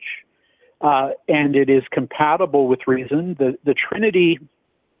knowledge, and it is compatible with reason. The Trinity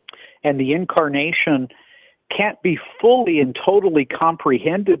and the Incarnation can't be fully and totally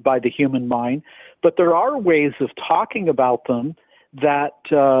comprehended by the human mind, but there are ways of talking about them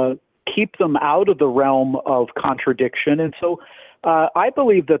that keep them out of the realm of contradiction. And so I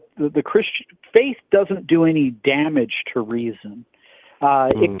believe that the Christian faith doesn't do any damage to reason.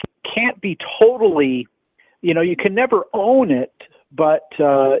 It can't be totally, you can never own it, but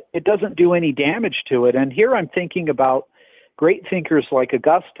it doesn't do any damage to it. And here I'm thinking about great thinkers like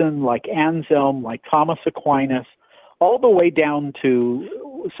Augustine, like Anselm, like Thomas Aquinas, all the way down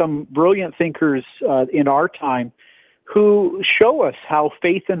to some brilliant thinkers in our time who show us how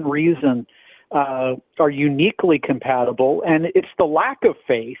faith and reason are uniquely compatible. And it's the lack of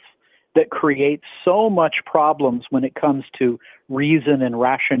faith that creates so much problems when it comes to reason and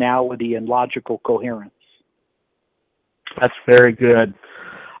rationality and logical coherence. That's very good.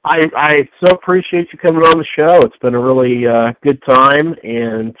 I so appreciate you coming on the show. It's been a really good time,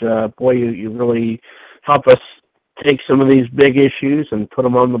 and boy, you really help us take some of these big issues and put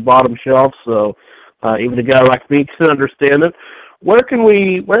them on the bottom shelf, so even a guy like me can understand it. Where can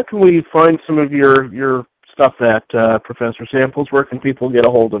we find some of your stuff at, Professor Samples? Where can people get a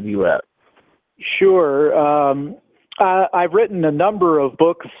hold of you at? Sure. I've written a number of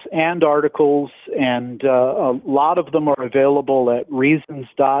books and articles, and a lot of them are available at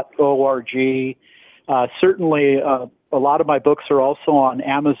reasons.org. Certainly, a lot of my books are also on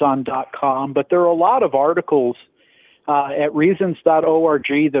Amazon.com, but there are a lot of articles at reasons.org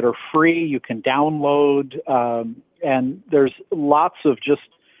that are free. You can download, and there's lots of just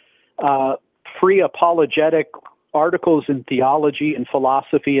free apologetic articles in theology and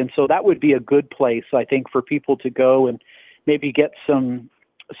philosophy, and so that would be a good place, I think, for people to go and maybe get some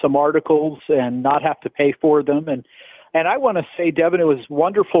articles and not have to pay for them. And I want to say, Devin, it was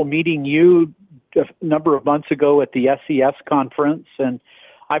wonderful meeting you a number of months ago at the SES conference, and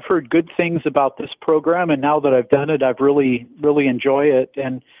I've heard good things about this program, and now that I've done it, I've really enjoyed it.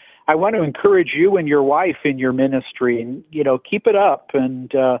 And I want to encourage you and your wife in your ministry, and keep it up. And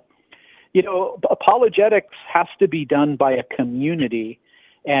apologetics has to be done by a community,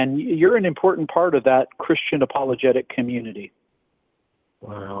 and you're an important part of that Christian apologetic community.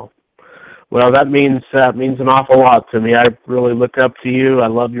 Wow. Well, that means an awful lot to me. I really look up to you. I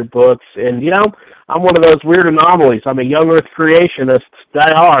love your books, and I'm one of those weird anomalies. I'm a young Earth creationist,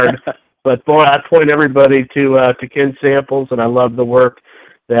 die hard, but boy, I point everybody to Ken Samples, and I love the work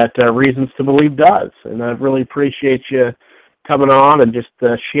that Reasons to Believe does, and I really appreciate you coming on and just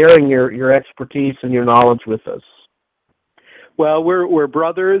sharing your expertise and your knowledge with us. Well, we're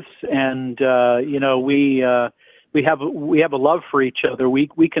brothers, and we have a love for each other.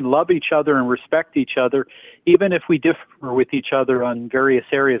 We can love each other and respect each other, even if we differ with each other on various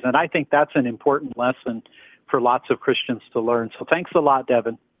areas. And I think that's an important lesson for lots of Christians to learn. So thanks a lot,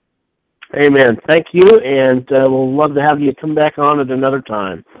 Devin. Amen. Thank you, and we'll love to have you come back on at another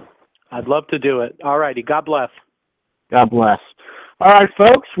time. I'd love to do it. All righty. God bless. God bless. All right,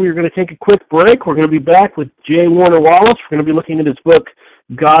 folks, we're going to take a quick break. We're going to be back with J. Warner Wallace. We're going to be looking at his book,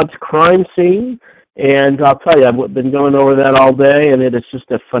 God's Crime Scene. And I'll tell you, I've been going over that all day, and it is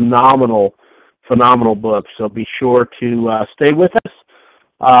just a phenomenal book. So be sure to stay with us.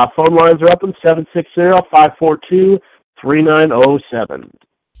 Phone lines are open, 760-542-3907.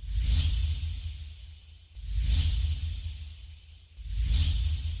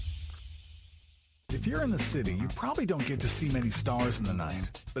 If you're in the city, you probably don't get to see many stars in the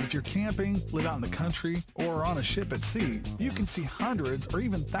night. But if you're camping, live out in the country, or are on a ship at sea, you can see hundreds or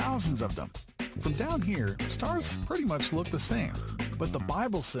even thousands of them. From down here, stars pretty much look the same. But the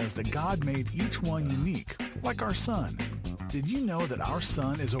Bible says that God made each one unique, like our sun. Did you know that our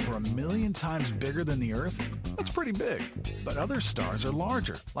sun is over 1 million times bigger than the Earth? That's pretty big. But other stars are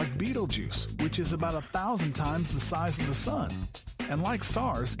larger, like Betelgeuse, which is about 1,000 times the size of the sun. And like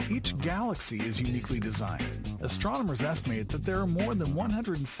stars, each galaxy is uniquely designed. Astronomers estimate that there are more than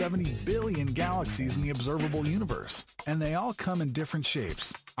 170 billion galaxies in the observable universe, and they all come in different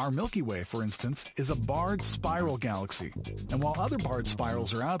shapes. Our Milky Way, for instance, is a barred spiral galaxy. And while other barred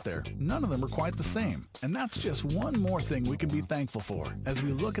spirals are out there, none of them are quite the same. And that's just one more thing we can be thankful for as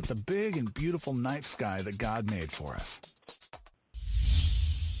we look at the big and beautiful night sky that God made for us.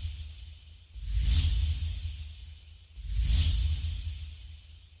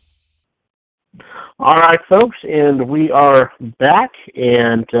 All right, folks, and we are back,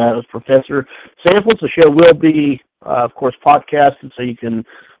 and Professor Samples, the show will be, of course, podcasted, so you can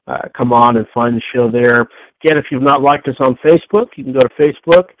come on and find the show there. Again, if you've not liked us on Facebook, you can go to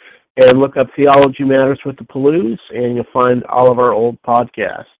Facebook and look up Theology Matters with the Pellews, and you'll find all of our old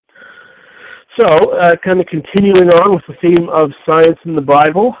podcasts. So, kind of continuing on with the theme of science in the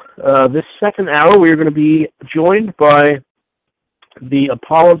Bible, this second hour we are going to be joined by the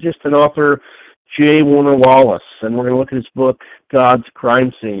apologist and author J. Warner Wallace, and we're going to look at his book, God's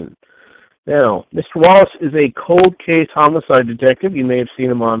Crime Scene. Now, Mr. Wallace is a cold case homicide detective. You may have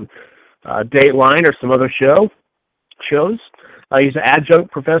seen him on Dateline or some other shows. He's an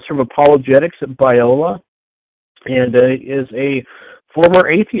adjunct professor of apologetics at Biola and is a former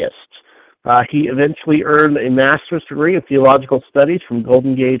atheist. He eventually earned a master's degree in theological studies from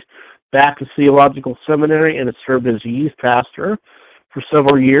Golden Gate Baptist Theological Seminary and has served as a youth pastor for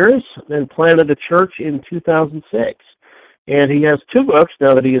several years, then planted a church in 2006. And he has 2 books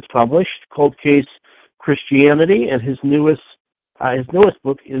now that he has published, Cold Case Christianity, and his newest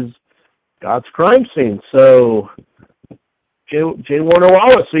book is God's Crime Scene. So, J. Warner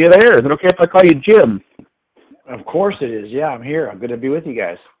Wallace, are you there? Is it okay if I call you Jim? Of course it is. Yeah, I'm here. I'm good to be with you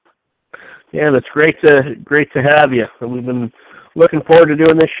guys. Yeah, and it's great to have you. We've been looking forward to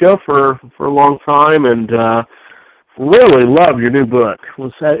doing this show for a long time, and really love your new book.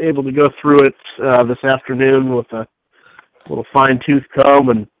 Was able to go through it this afternoon with a little fine-tooth comb,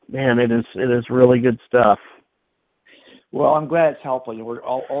 and man, it is really good stuff. Well, I'm glad it's helpful. We're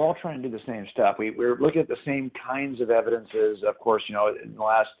all trying to do the same stuff. We're looking at the same kinds of evidences. Of course, in the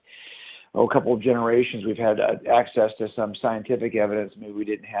last couple of generations, we've had access to some scientific evidence maybe we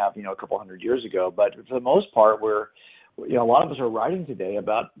didn't have, a couple hundred years ago. But for the most part, a lot of us are writing today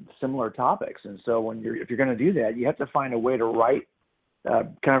about similar topics. And so if you're going to do that, you have to find a way to write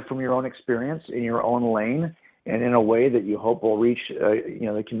kind of from your own experience in your own lane and in a way that you hope will reach,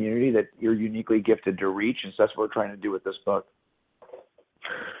 the community that you're uniquely gifted to reach. And so that's what we're trying to do with this book.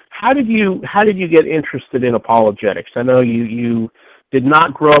 How did you get interested in apologetics? I know you did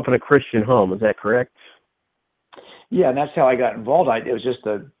not grow up in a Christian home. Is that correct? Yeah, and that's how I got involved. It was just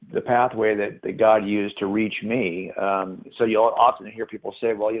the pathway that God used to reach me. So you'll often hear people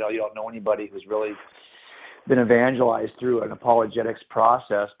say, well, you don't know anybody who's really been evangelized through an apologetics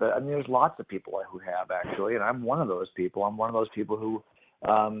process. But I mean, there's lots of people who have, actually, and I'm one of those people. I'm one of those people who,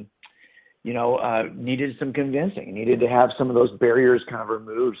 needed some convincing, needed to have some of those barriers kind of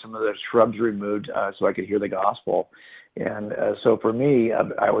removed, some of the shrubs removed, so I could hear the gospel. And so for me,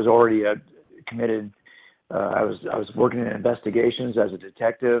 I was already committed. I was working in investigations as a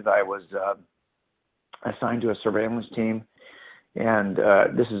detective. I was assigned to a surveillance team, and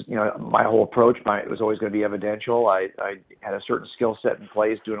this is, my whole approach. It was always going to be evidential. I had a certain skill set in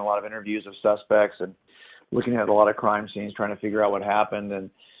place, doing a lot of interviews of suspects and looking at a lot of crime scenes, trying to figure out what happened. And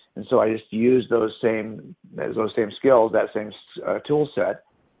so I just used those same skills, that same tool set,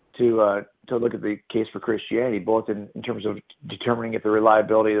 to look at the case for Christianity, both in terms of determining if the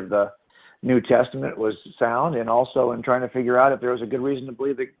reliability of the New Testament was sound, and also in trying to figure out if there was a good reason to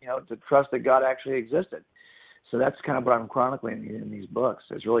believe that, to trust that God actually existed. So that's kind of what I'm chronicling in these books.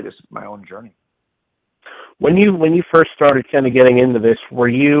 It's really just my own journey. When you first started kind of getting into this, were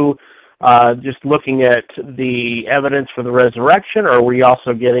you just looking at the evidence for the resurrection, or were you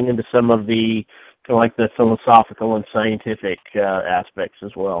also getting into some of the kind of like the philosophical and scientific aspects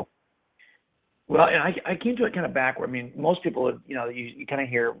as well? Well, and I came to it kind of backward. I mean, most people, you kind of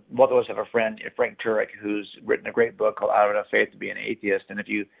hear, both of us have a friend, Frank Turek, who's written a great book called Out of Enough Faith to Be an Atheist. And if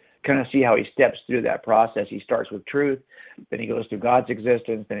you kind of see how he steps through that process, he starts with truth, then he goes through God's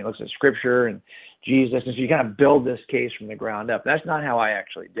existence, then he looks at Scripture and Jesus. And so you kind of build this case from the ground up. That's not how I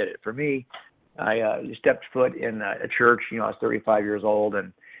actually did it. For me, I stepped foot in a church. I was 35 years old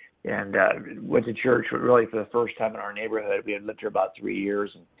and went to church really for the first time in our neighborhood. We had lived here about 3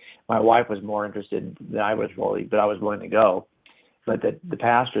 years, and my wife was more interested than I was really, but I was willing to go. But the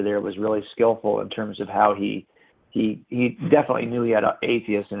pastor there was really skillful in terms of how he definitely knew he had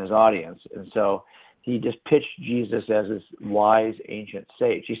atheists in his audience, and so he just pitched Jesus as this wise ancient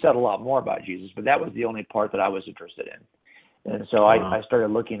sage. He said a lot more about Jesus, but that was the only part that I was interested in. And so I started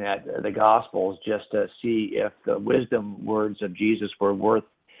looking at the Gospels just to see if the wisdom words of Jesus were worth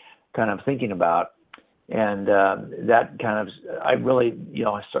kind of thinking about. And that kind of, I really,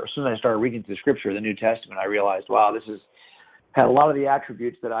 as soon as I started reading through the Scripture, the New Testament, I realized, wow, this had a lot of the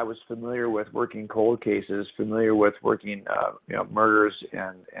attributes that I was familiar with working cold cases, familiar with working, murders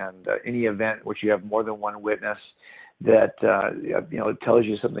and any event which you have more than one witness that, tells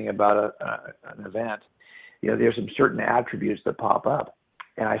you something about an event. There's some certain attributes that pop up.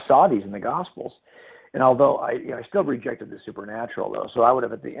 And I saw these in the Gospels. And although I still rejected the supernatural, though, so I would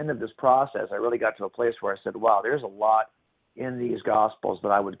have, at the end of this process, I really got to a place where I said, wow, there's a lot in these Gospels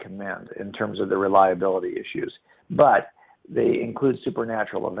that I would commend in terms of the reliability issues. But they include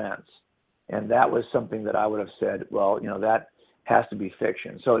supernatural events. And that was something that I would have said, well, that has to be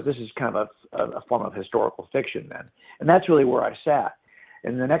fiction. So this is kind of a form of historical fiction then. And that's really where I sat.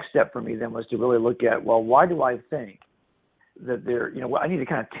 And the next step for me then was to really look at, well, why do I think that I need to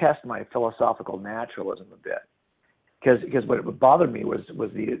kind of test my philosophical naturalism a bit, because what bothered me was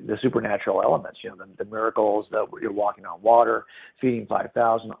the supernatural elements, the miracles, you're walking on water, feeding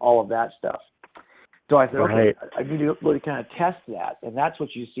 5,000, all of that stuff. So I said, okay, I need to really kind of test that, and that's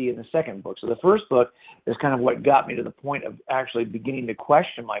what you see in the second book. So the first book is kind of what got me to the point of actually beginning to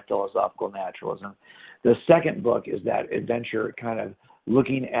question my philosophical naturalism. The second book is that adventure, kind of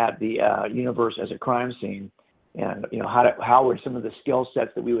looking at the universe as a crime scene. And how would some of the skill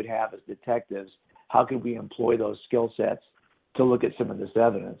sets that we would have as detectives, how could we employ those skill sets to look at some of this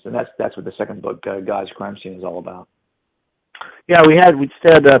evidence? And that's what the second book, God's Crime Scene, is all about. Yeah, we had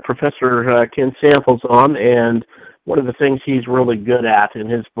Professor Ken Samples on, and one of the things he's really good at in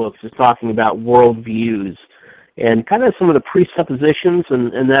his books is talking about worldviews and kind of some of the presuppositions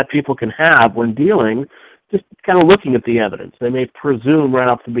and that people can have when dealing, just kind of looking at the evidence. They may presume right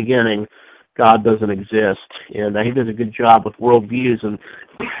off the beginning God doesn't exist, and he does a good job with worldviews. And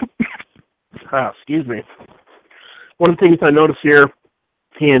excuse me. One of the things I notice here,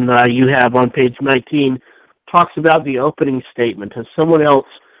 and you have on page 19, talks about the opening statement. Has someone else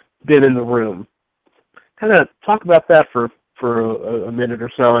been in the room? Kind of talk about that for a minute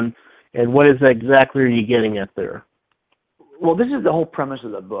or so, and what exactly are you getting at there? Well, this is the whole premise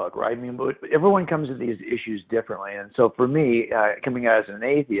of the book, right? I mean, everyone comes to these issues differently. And so for me, coming out as an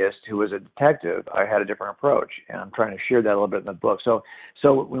atheist who was a detective, I had a different approach. And I'm trying to share that a little bit in the book. So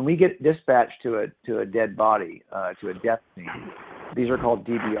when we get dispatched to a dead body, to a death scene, these are called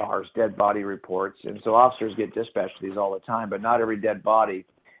DBRs, dead body reports. And so officers get dispatched to these all the time, but not every dead body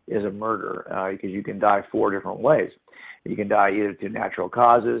is a murder, because you can die 4 different ways. You can die either through natural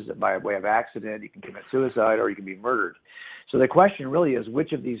causes, by way of accident, you can commit suicide, or you can be murdered. So the question really is,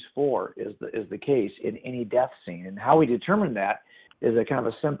 which of these four is the case in any death scene? And how we determine that is a kind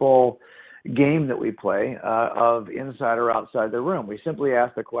of a simple game that we play of inside or outside the room. We simply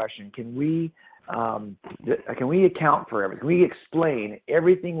ask the question, can we account for everything? Can we explain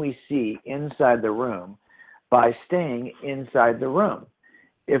everything we see inside the room by staying inside the room?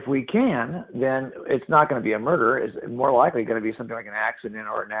 If we can, then it's not going to be a murder. It's more likely going to be something like an accident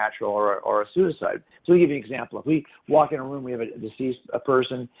or a natural or a suicide. So I'll give you an example. If we walk in a room, we have a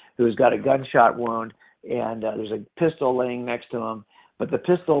person who's got a gunshot wound, and there's a pistol laying next to him, but the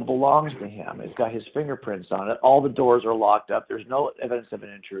pistol belongs to him. It's got his fingerprints on it. All the doors are locked up. There's no evidence of an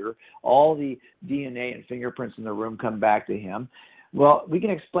intruder. All the DNA and fingerprints in the room come back to him. Well, we can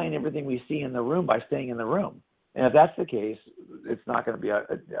explain everything we see in the room by staying in the room. And if that's the case, it's not going to be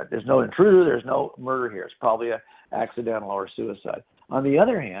there's no intruder, there's no murder here. It's probably a accidental or suicide. On the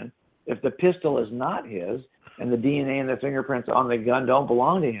other hand, if the pistol is not his and the DNA and the fingerprints on the gun don't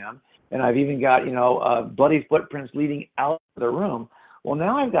belong to him, and I've even got, bloody footprints leading out of the room, well,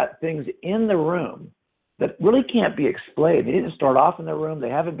 now I've got things in the room that really can't be explained. They didn't start off in the room. They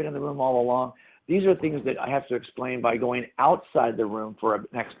haven't been in the room all along. These are things that I have to explain by going outside the room for an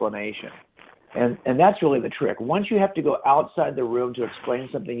explanation. And that's really the trick. Once you have to go outside the room to explain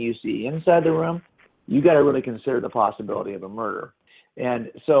something you see inside the room, you got to really consider the possibility of a murder.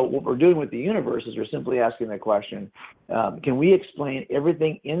 And so what we're doing with the universe is we're simply asking the question, can we explain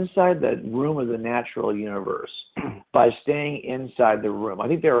everything inside the room of the natural universe by staying inside the room? I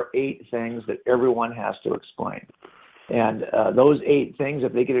think there are 8 things that everyone has to explain. And those 8 things,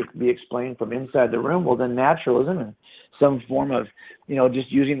 if they could be explained from inside the room, well, then naturalism and some form of,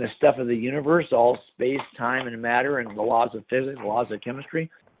 just using the stuff of the universe, all space, time, and matter, and the laws of physics, the laws of chemistry,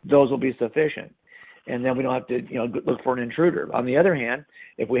 those will be sufficient. And then we don't have to, look for an intruder. On the other hand,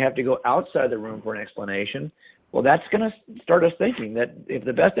 if we have to go outside the room for an explanation, well, that's going to start us thinking that if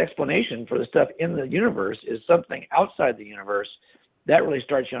the best explanation for the stuff in the universe is something outside the universe, that really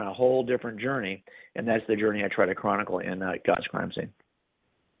starts you on a whole different journey, and that's the journey I try to chronicle in God's Crime Scene.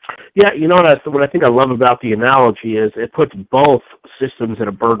 Yeah, what I think I love about the analogy is it puts both systems in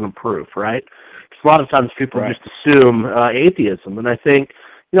a burden of proof, right? Because a lot of times people just assume atheism, and I think,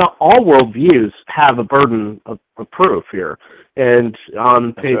 all worldviews have a burden of proof here. And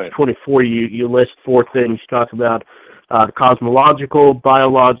on page 24, you list 4 things. You talk about cosmological,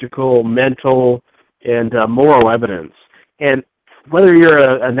 biological, mental, and moral evidence. And whether you're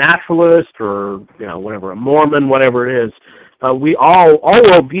a naturalist or, whatever, a Mormon, whatever it is, we all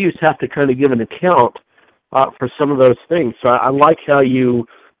worldviews have to kind of give an account for some of those things. So I like how you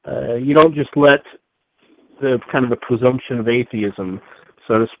don't just let the kind of the presumption of atheism,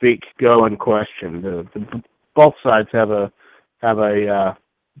 so to speak, go unquestioned. Both sides have a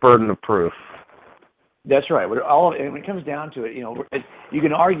burden of proof. That's right. And when it comes down to it, you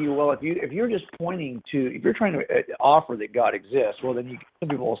can argue, well, if you're just pointing to, if you're trying to offer that God exists, well, then some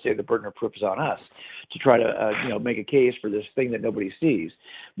people will say the burden of proof is on us to try to, make a case for this thing that nobody sees.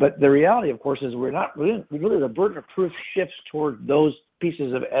 But the reality, of course, is really the burden of proof shifts toward those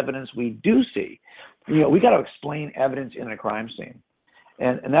pieces of evidence we do see. We got to explain evidence in a crime scene,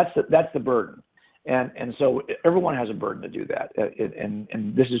 and that's the burden. And so everyone has a burden to do that.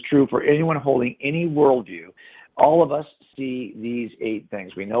 And this is true for anyone holding any worldview. All of us see these 8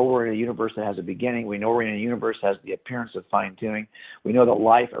 things. We know we're in a universe that has a beginning. We know we're in a universe that has the appearance of fine-tuning. We know that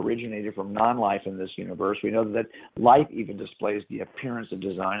life originated from non-life in this universe. We know that life even displays the appearance of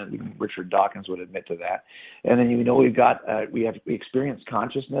design, and Richard Dawkins would admit to that. And then we experience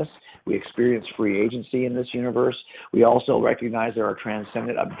consciousness. We experience free agency in this universe. We also recognize there are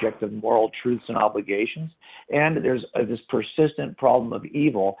transcendent objective moral truths and obligations. And there's this persistent problem of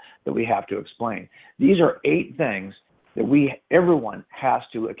evil that we have to explain. These are 8 things that everyone has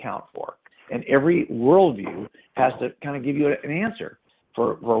to account for. And every worldview has to kind of give you an answer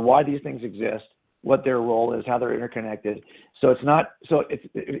for why these things exist, what their role is, how they're interconnected. So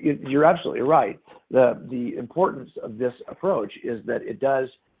you're absolutely right. The importance of this approach is that it does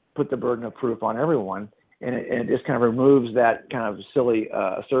put the burden of proof on everyone, and it just kind of removes that kind of silly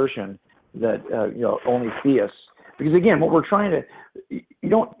assertion that only theists. Because again, what we're trying to, you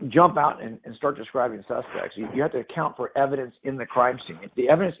don't jump out and start describing suspects. You have to account for evidence in the crime scene. If the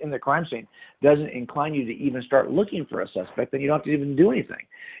evidence in the crime scene doesn't incline you to even start looking for a suspect, then you don't have to even do anything.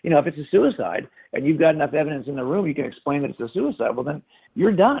 If it's a suicide and you've got enough evidence in the room, you can explain that it's a suicide. Well, then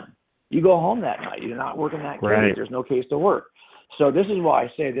you're done. You go home that night. You're not working that case. Right. There's no case to work. So this is why I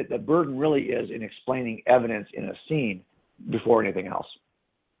say that the burden really is in explaining evidence in a scene before anything else.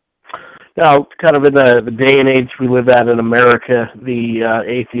 Now, kind of in the day and age we live at in America, the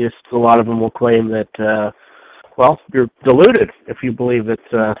atheists, a lot of them will claim that, well, you're deluded if you believe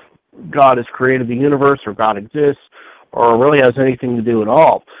that God has created the universe or God exists or really has anything to do at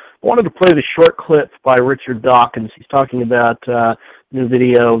all. I wanted to play the short clip by Richard Dawkins. He's talking about a new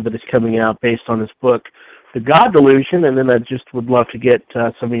video that is coming out based on his book, The God Delusion, and then I just would love to get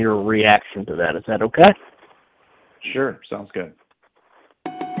some of your reaction to that. Is that okay? Sure, sounds good.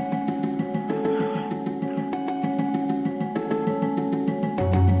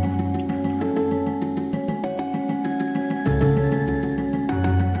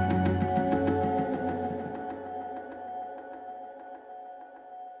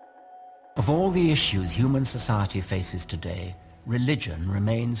 Of all the issues human society faces today, religion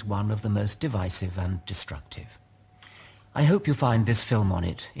remains one of the most divisive and destructive. I hope you find this film on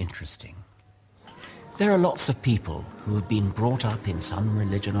it interesting. There are lots of people who have been brought up in some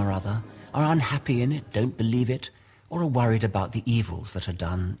religion or other, are unhappy in it, don't believe it, or are worried about the evils that are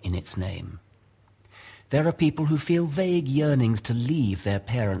done in its name. There are people who feel vague yearnings to leave their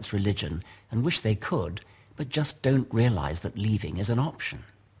parents' religion and wish they could, but just don't realize that leaving is an option.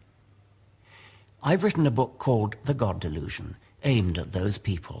 I've written a book called The God Delusion, aimed at those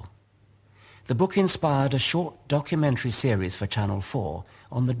people. The book inspired a short documentary series for Channel 4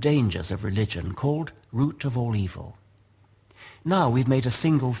 on the dangers of religion called Root of All Evil. Now we've made a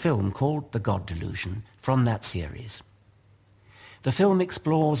single film called The God Delusion from that series. The film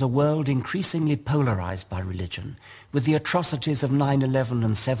explores a world increasingly polarized by religion, with the atrocities of 9/11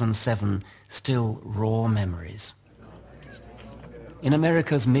 and 7/7 still raw memories. In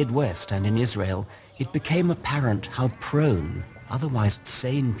America's Midwest and in Israel, it became apparent how prone otherwise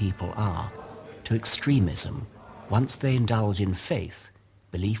sane people are to extremism once they indulge in faith,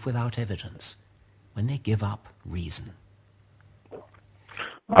 belief without evidence, when they give up reason.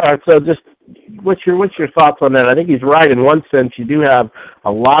 All right, so just what's your thoughts on that? I think he's right in one sense. You do have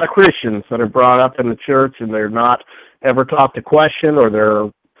a lot of Christians that are brought up in the church and they're not ever taught to question, or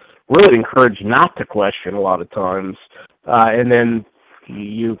they're really encouraged not to question a lot of times. And then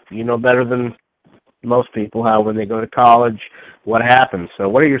you know better than most people how when they go to college, what happens. So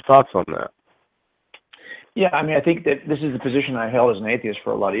what are your thoughts on that? Yeah, I mean, I think that this is the position I held as an atheist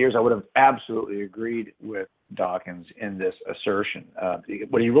for a lot of years. I would have absolutely agreed with Dawkins in this assertion.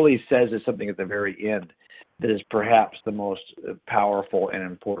 What he really says is something at the very end that is perhaps the most powerful and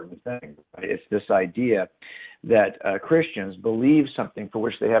important thing. It's this idea that Christians believe something for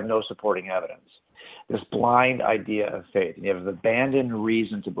which they have no supporting evidence. This blind idea of faith. And you have abandoned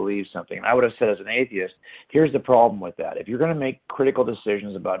reason to believe something. And I would have said as an atheist, here's the problem with that. If you're going to make critical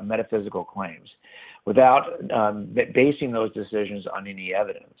decisions about metaphysical claims without basing those decisions on any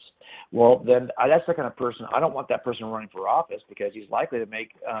evidence, well, then that's the kind of person, I don't want that person running for office, because he's likely to make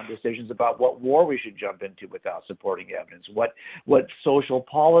decisions about what war we should jump into without supporting evidence, what social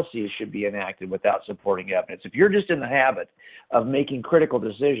policies should be enacted without supporting evidence. If you're just in the habit of making critical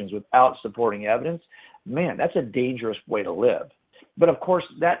decisions without supporting evidence, man, that's a dangerous way to live. But of course,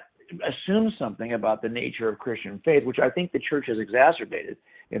 that assumes something about the nature of Christian faith, which I think the church has exacerbated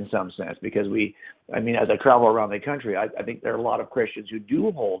in some sense, because as I travel around the country, I think there are a lot of Christians who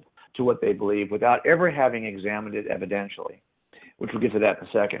do hold to what they believe without ever having examined it evidentially, which we'll get to that in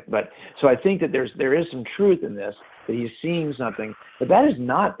a second. But so I think that there is some truth in this, that he's seeing something, but that is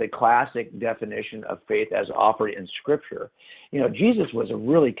not the classic definition of faith as offered in Scripture. Jesus was a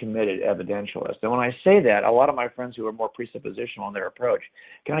really committed evidentialist. And when I say that, a lot of my friends who are more presuppositional in their approach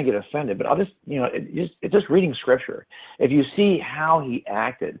kind of get offended. But it's just reading Scripture. If you see how he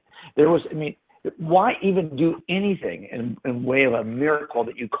acted, why even do anything in way of a miracle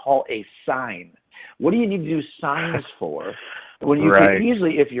that you call a sign? What do you need to do signs for when you can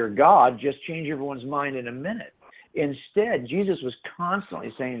easily, if you're God, just change everyone's mind in a minute? Instead, Jesus was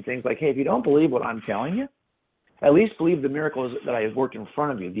constantly saying things like, hey, if you don't believe what I'm telling you, at least believe the miracles that I have worked in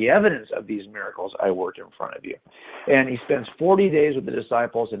front of you, the evidence of these miracles I worked in front of you. And he spends 40 days with the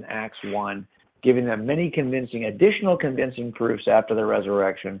disciples in Acts 1, giving them many additional convincing proofs after the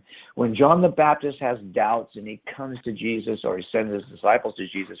resurrection. When John the Baptist has doubts and he comes to Jesus, or he sends his disciples to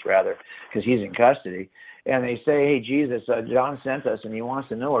Jesus rather, because he's in custody, and they say, hey, Jesus, John sent us and he wants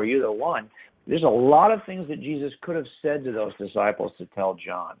to know, are you the one? There's a lot of things that Jesus could have said to those disciples to tell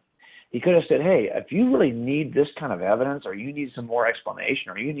John. He could have said, hey, if you really need this kind of evidence, or you need some more explanation,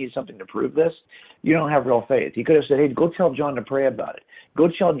 or you need something to prove this, you don't have real faith. He could have said, hey, go tell John to pray about it. Go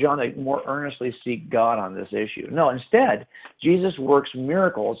tell John to more earnestly seek God on this issue. No, instead, Jesus works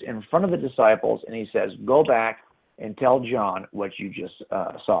miracles in front of the disciples, and he says, go back and tell John what you just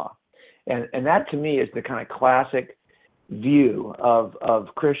saw. And that, to me, is the kind of classic view of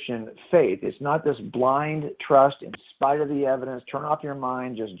Christian faith. It's not this blind trust in spite of the evidence, turn off your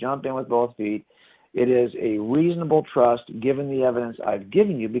mind, just jump in with both feet. It is a reasonable trust given the evidence I've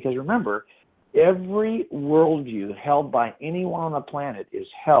given you, because remember, every worldview held by anyone on the planet is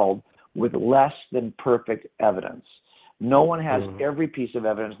held with less than perfect evidence. No one has every piece of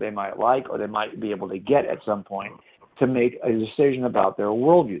evidence they might like or they might be able to get at some point to make a decision about their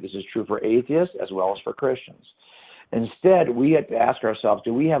worldview. This is true for atheists as well as for Christians. Instead, we have to ask ourselves,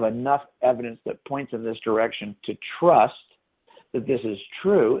 do we have enough evidence that points in this direction to trust that this is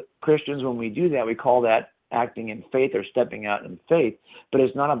true? Christians, when we do that, we call that acting in faith or stepping out in faith, but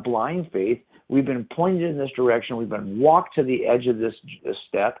it's not a blind faith. We've been pointed in this direction. We've been walked to the edge of this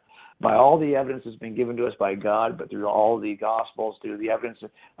step by all the evidence that's been given to us by God, but through all the Gospels, through the evidence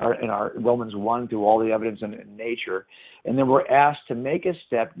in our Romans 1, through all the evidence in nature. And then we're asked to make a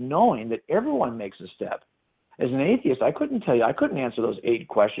step knowing that everyone makes a step. As an atheist, I couldn't answer those 8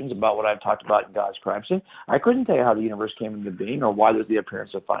 questions about what I've talked about in God's crime scene. I couldn't tell you how the universe came into being, or why there's the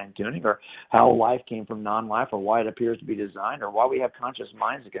appearance of fine-tuning, or how life came from non-life, or why it appears to be designed, or why we have conscious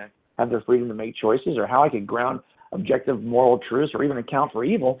minds that can have their freedom to make choices, or how I can ground objective moral truths or even account for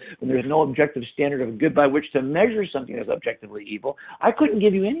evil when there's no objective standard of good by which to measure something as objectively evil. I couldn't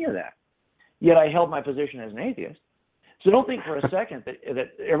give you any of that. Yet I held my position as an atheist. So don't think for a second that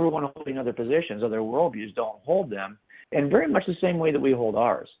everyone holding other positions, other worldviews, don't hold them, and very much the same way that we hold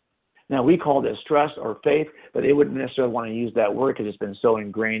ours. Now, we call this trust or faith, but they wouldn't necessarily want to use that word because it's been so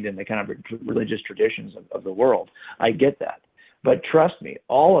ingrained in the kind of religious traditions of the world. I get that. But trust me,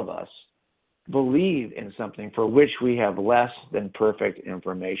 all of us believe in something for which we have less than perfect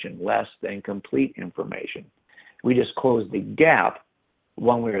information, less than complete information. We just close the gap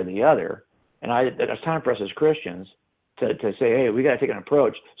one way or the other. And it's time for us as Christians to say, hey, we got to take an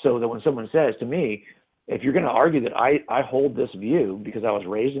approach so that when someone says to me, if you're going to argue that I hold this view because I was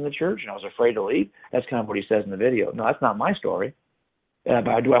raised in the church and I was afraid to leave, that's kind of what he says in the video. No, that's not my story.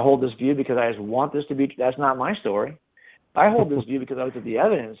 But do I hold this view because I just want this to be? That's not my story. I hold this view because I looked at the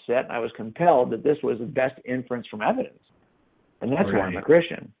evidence set and I was compelled that this was the best inference from evidence. And that's why I'm a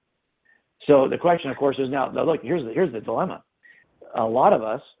Christian. So the question, of course, is now look, here's the dilemma. A lot of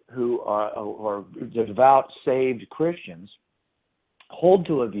us who are devout, saved Christians hold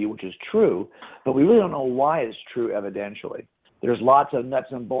to a view which is true, but we really don't know why it's true evidentially. There's lots of nuts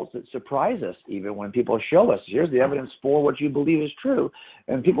and bolts that surprise us even when people show us, here's the evidence for what you believe is true.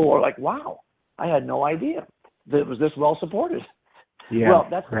 And people are like, wow, I had no idea that it was this well supported. Yeah, well,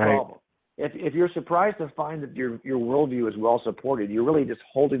 that's the problem. If you're surprised to find that your worldview is well supported, you're really just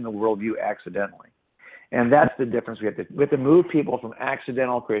holding the worldview accidentally. And that's the difference. We have to move people from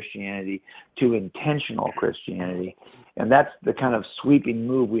accidental Christianity to intentional Christianity. And that's the kind of sweeping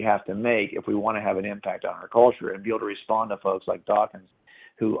move we have to make if we want to have an impact on our culture and be able to respond to folks like Dawkins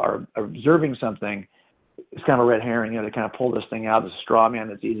who are observing something. It's kind of a red herring, to kind of pull this thing out, this straw man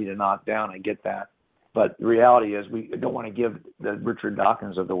that's easy to knock down. I get that. But the reality is we don't want to give the Richard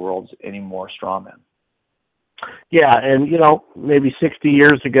Dawkins of the world any more straw men. Yeah, and, maybe 60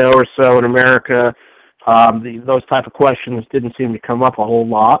 years ago or so in America, those type of questions didn't seem to come up a whole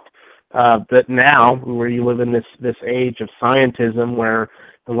lot. But now, where you live in this age of scientism, where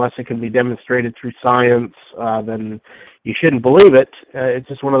unless it can be demonstrated through science, then you shouldn't believe it. It's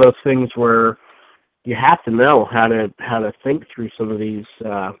just one of those things where you have to know how to think through some of these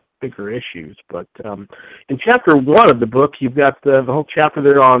bigger issues. But in chapter 1 of the book, you've got the whole chapter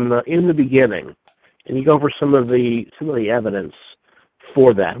there on in the beginning, and you go over some of the evidence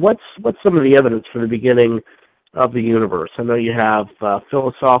for that. What's some of the evidence for the beginning of the universe? I know you have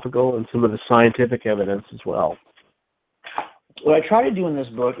philosophical and some of the scientific evidence as well. What I try to do in this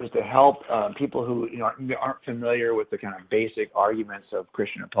book is to help people who aren't familiar with the kind of basic arguments of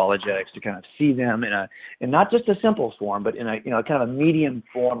Christian apologetics to kind of see them in not just a simple form, but in a kind of a medium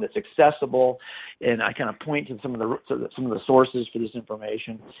form that's accessible. And I kind of point to some of the sources for this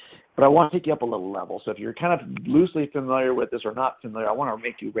information. But I want to take you up a little level. So if you're kind of loosely familiar with this or not familiar, I want to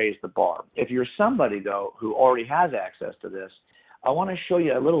make you raise the bar. If you're somebody though who already has access to this, I want to show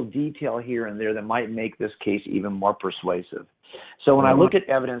you a little detail here and there that might make this case even more persuasive. So when I look at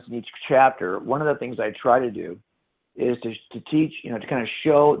evidence in each chapter, one of the things I try to do is to teach, to kind of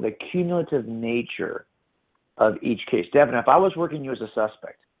show the cumulative nature of each case. Devin, if I was working you as a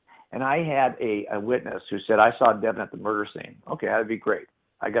suspect and I had a witness who said, I saw Devin at the murder scene, okay, that'd be great.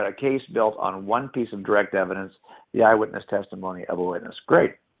 I got a case built on one piece of direct evidence, the eyewitness testimony of a witness.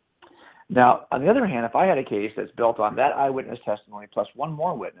 Great. Now, on the other hand, if I had a case that's built on that eyewitness testimony plus one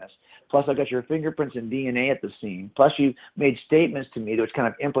more witness, plus I got your fingerprints and DNA at the scene, plus you made statements to me that would kind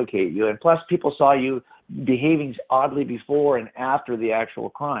of implicate you, and plus people saw you behaving oddly before and after the actual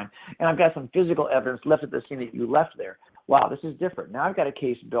crime, and I've got some physical evidence left at the scene that you left there. Wow, this is different. Now I've got a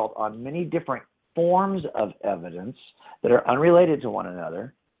case built on many different forms of evidence that are unrelated to one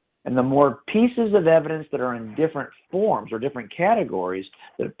another, and the more pieces of evidence that are in different forms or different categories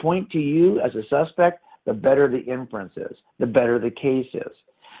that point to you as a suspect, the better the inference is, the better the case is.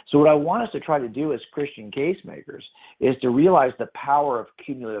 So what I want us to try to do as Christian case makers is to realize the power of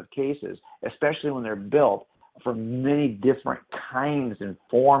cumulative cases, especially when they're built from many different kinds and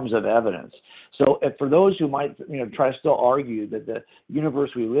forms of evidence. So if for those who might try to still argue that the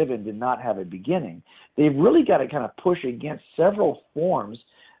universe we live in did not have a beginning, they've really got to kind of push against several forms,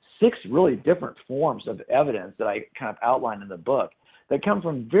 6 really different forms of evidence that I kind of outlined in the book that come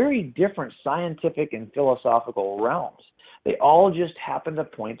from very different scientific and philosophical realms. They all just happen to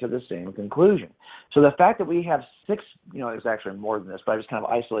point to the same conclusion. So the fact that we have 6, there's actually more than this, but I just kind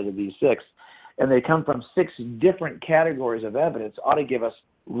of isolated these 6, and they come from 6 different categories of evidence ought to give us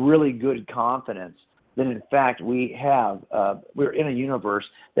really good confidence that in fact we're in a universe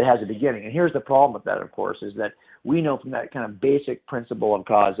that has a beginning. And here's the problem with that, of course, is that we know from that kind of basic principle of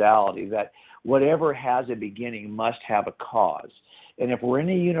causality that whatever has a beginning must have a cause. And if we're in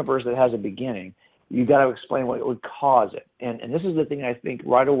a universe that has a beginning, you've got to explain what would cause it. And this is the thing I think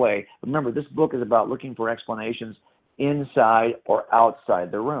right away. Remember, this book is about looking for explanations inside or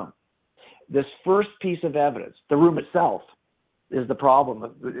outside the room. This first piece of evidence, the room itself, is the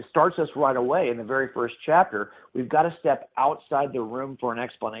problem. It starts us right away in the very first chapter. We've got to step outside the room for an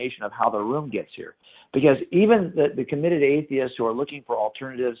explanation of how the room gets here. Because even the committed atheists who are looking for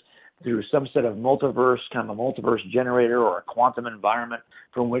alternatives through some set of multiverse, kind of a multiverse generator or a quantum environment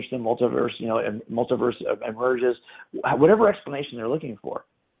from which the multiverse emerges, whatever explanation they're looking for,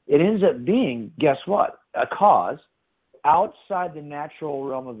 it ends up being, guess what? A cause outside the natural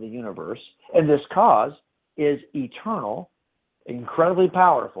realm of the universe, and this cause is eternal, incredibly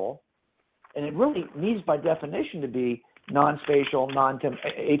powerful, and it really needs by definition to be non-spatial,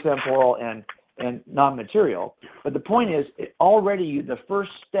 atemporal, and non-material. But the point is, the first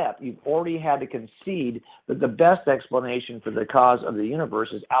step, you've already had to concede that the best explanation for the cause of the universe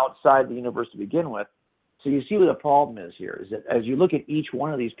is outside the universe to begin with. So you see what the problem is here, is that as you look at each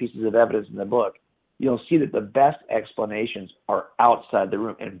one of these pieces of evidence in the book, you'll see that the best explanations are outside the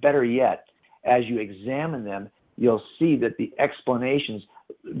room. And better yet, as you examine them, you'll see that the explanations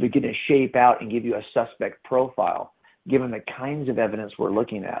begin to shape out and give you a suspect profile, given the kinds of evidence we're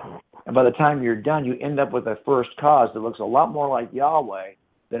looking at. And by the time you're done, you end up with a first cause that looks a lot more like Yahweh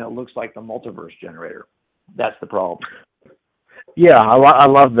than it looks like the multiverse generator. That's the problem. Yeah, I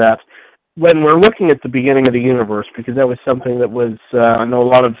love that. When we're looking at the beginning of the universe, because that was something that was, I know a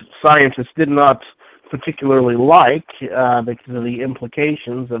lot of scientists did not particularly like because of the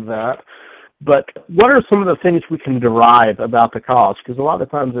implications of that. But what are some of the things we can derive about the cause? Because a lot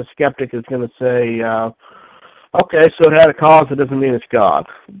of times a skeptic is going to say, okay, so it had a cause, it doesn't mean it's God.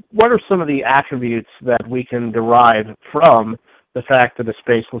 What are some of the attributes that we can derive from the fact that a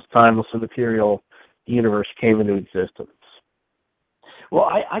spaceless, timeless, and material universe came into existence? Well,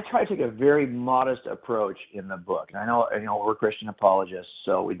 I try to take a very modest approach in the book. And I know we're Christian apologists,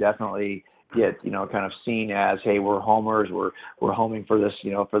 so we definitely get kind of seen as, hey, we're homers, we're homing for this,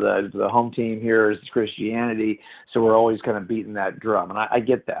 for the home team here is Christianity, so we're always kind of beating that drum, and I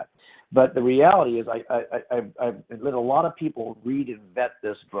get that. But the reality is, I've let a lot of people read and vet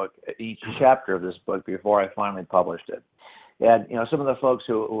this book, each chapter of this book, before I finally published it. And some of the folks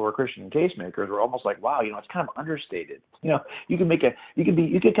who were Christian case makers were almost like, wow, it's kind of understated. You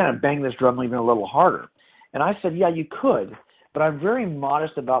could kind of bang this drum even a little harder. And I said, yeah, you could, but I'm very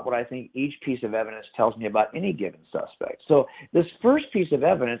modest about what I think each piece of evidence tells me about any given suspect. So this first piece of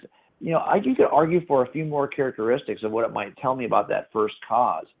evidence, you could argue for a few more characteristics of what it might tell me about that first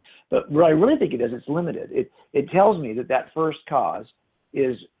cause. But what I really think it is, it's limited. It tells me that first cause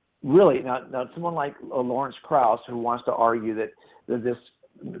is really, now someone like Lawrence Krauss, who wants to argue that this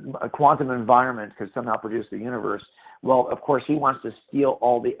quantum environment could somehow produce the universe, well, of course, he wants to steal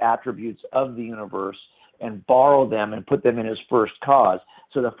all the attributes of the universe and borrow them and put them in his first cause.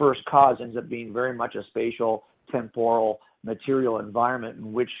 So the first cause ends up being very much a spatial, temporal, material environment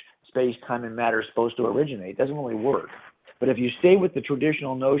in which space, time, and matter is supposed to originate. It doesn't really work. But if you stay with the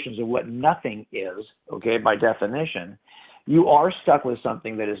traditional notions of what nothing is, okay, by definition, you are stuck with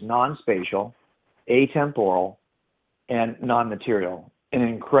something that is non-spatial, atemporal, and non-material, and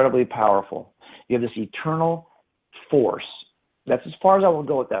incredibly powerful. You have this eternal force. That's as far as I will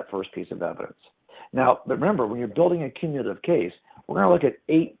go with that first piece of evidence. Now, but remember, when you're building a cumulative case, we're going to look at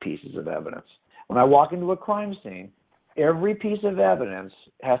 8 pieces of evidence. When I walk into a crime scene, every piece of evidence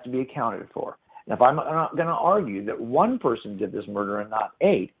has to be accounted for. And if I'm not going to argue that one person did this murder and not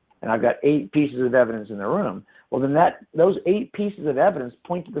 8, and I've got 8 pieces of evidence in the room, well, then those 8 pieces of evidence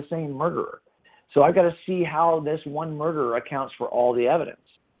point to the same murderer. So I've got to see how this one murderer accounts for all the evidence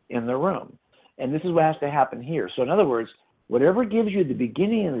in the room. And this is what has to happen here. So in other words, whatever gives you the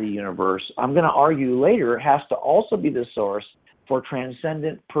beginning of the universe, I'm going to argue later, has to also be the source for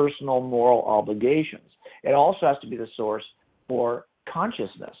transcendent personal moral obligations. It also has to be the source for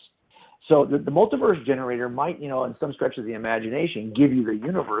consciousness. So the multiverse generator might, in some stretch of the imagination, give you the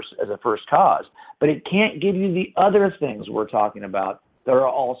universe as a first cause, but it can't give you the other things we're talking about that are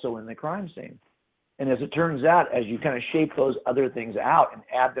also in the crime scene. And as it turns out, as you kind of shape those other things out and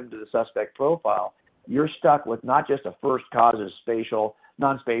add them to the suspect profile, you're stuck with not just a first cause as spatial,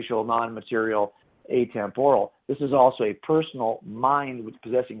 non-spatial, non-material, atemporal. This is also a personal mind with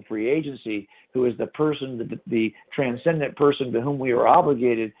possessing free agency, who is the person, the transcendent person to whom we are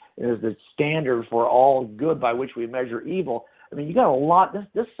obligated, and is the standard for all good by which we measure evil. I mean, you got a lot.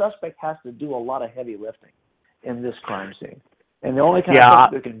 This suspect has to do a lot of heavy lifting in this crime scene, and the only kind of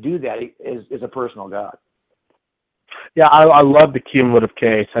person that can do that is a personal God. Yeah, I love the cumulative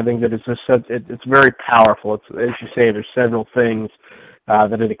case. I think that it's very powerful. It's, as you say, there's several things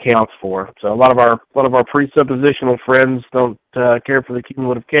that it accounts for. So a lot of our presuppositional friends don't care for the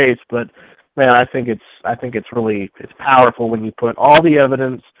cumulative case, but man, I think it's powerful when you put all the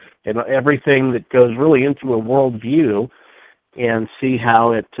evidence and everything that goes really into a worldview and see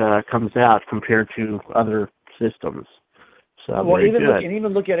how it comes out compared to other systems. So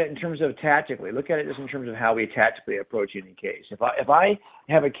even look at it in terms of tactically. Look at it just in terms of how we tactically approach any case. If I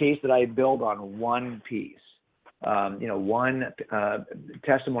have a case that I build on one piece, one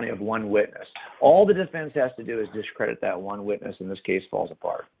testimony of one witness, all the defense has to do is discredit that one witness, and this case falls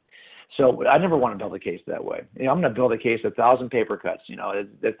apart. So I never want to build a case that way. I'm going to build a case 1,000 paper cuts.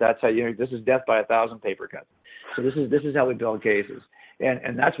 That's how this is death by 1,000 paper cuts. So this is how we build cases.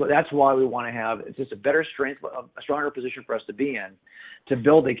 And that's why we want to have, it's just a better strength, a stronger position for us to be in to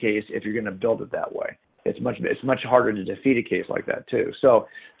build a case if you're going to build it that way. It's much harder to defeat a case like that too. So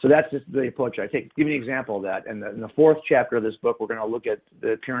that's just the approach I take. Give you an example of that. In the fourth chapter of this book, we're going to look at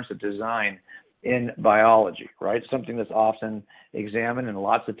the appearance of design in biology, right? Something that's often examined, and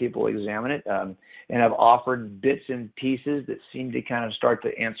lots of people examine it, and have offered bits and pieces that seem to kind of start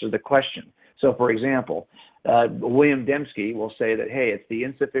to answer the question. So, for example, William Dembski will say that, hey, it's the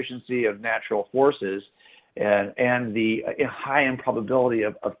insufficiency of natural forces and the high improbability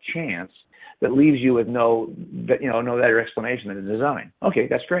of chance that leaves you with no better explanation than a design. Okay,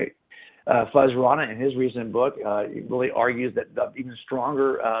 that's great. Fuzz Rana, in his recent book, really argues that the even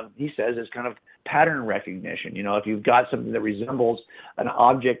stronger, he says, is kind of pattern recognition. If you've got something that resembles an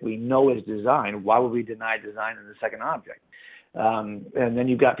object we know is design, why would we deny design in the second object? And then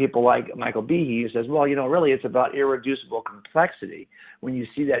you've got people like Michael Behe, who says, well, really it's about irreducible complexity. When you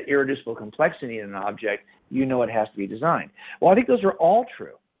see that irreducible complexity in an object, it has to be designed. Well, I think those are all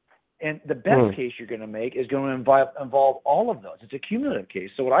true. And the best case you're going to make is going to involve all of those. It's a cumulative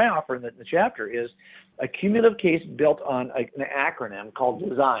case. So what I offer in the chapter is a cumulative case built on an acronym called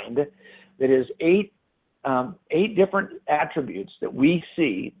DESIGNED that is eight different attributes that we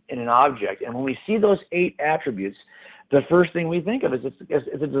see in an object. And when we see those 8 attributes, the first thing we think of is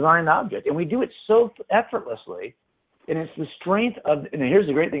it's a designed object. And we do it so effortlessly, and it's the strength of, and here's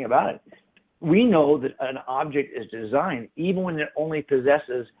the great thing about it, we know that an object is designed even when it only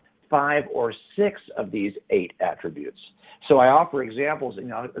possesses 5 or 6 of these 8 attributes. So I offer examples.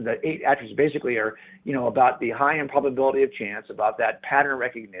 The 8 attributes basically are, about the high improbability of chance, about that pattern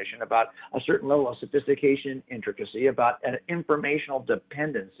recognition, about a certain level of sophistication, intricacy, about an informational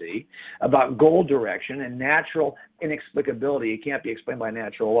dependency, about goal direction and natural inexplicability. It can't be explained by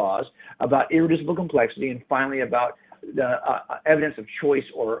natural laws. About irreducible complexity, and finally about the evidence of choice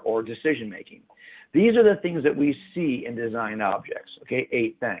or decision making. These are the things that we see in design objects. Okay,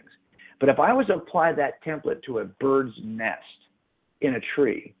 8 things. But if I was to apply that template to a bird's nest in a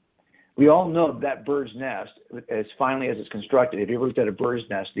tree, we all know that bird's nest, as finely as it's constructed, if you ever looked at a bird's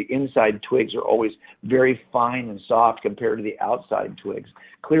nest, the inside twigs are always very fine and soft compared to the outside twigs.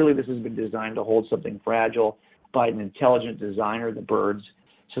 Clearly, this has been designed to hold something fragile by an intelligent designer, the birds.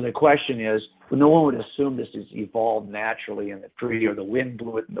 So the question is, no one would assume this is evolved naturally in the tree or the wind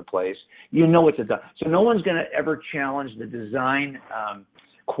blew it into place. It's a done. So no one's going to ever challenge the design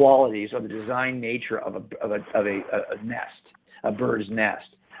qualities or the design nature of a nest, a bird's nest.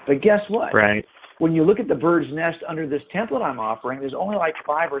 But guess what? Right. When you look at the bird's nest under this template I'm offering, there's only like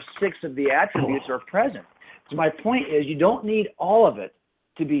 5 or 6 of the attributes are present. So my point is, you don't need all of it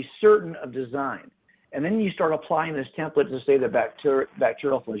to be certain of design. And then you start applying this template to, say, the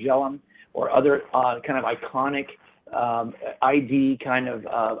bacterial flagellum or other kind of iconic ID kind of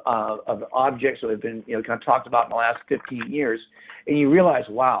objects that have been kind of talked about in the last 15 years, and you realize,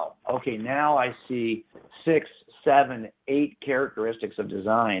 wow, okay, now I see 6, 7, 8 characteristics of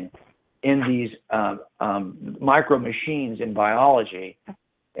design in these micro machines in biology,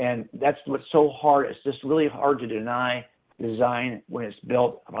 and that's what's so hard. It's just really hard to deny design when it's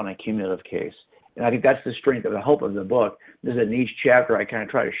built on a cumulative case. And I think that's the strength of the hope of the book, is that in each chapter I kind of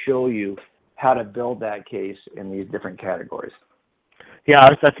try to show you how to build that case in these different categories. Yeah,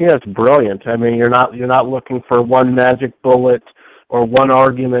 I think that's brilliant. I mean, you're not looking for one magic bullet or one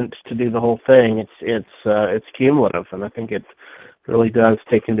argument to do the whole thing. It's cumulative, and I think it really does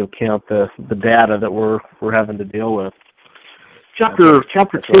take into account the data that we're having to deal with. Chapter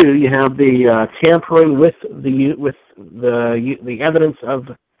 2, you have the tampering with the evidence of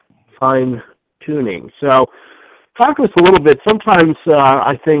fine tuning. So, talk to us a little bit. Sometimes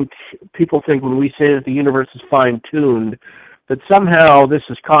I think people think when we say that the universe is fine tuned, that somehow this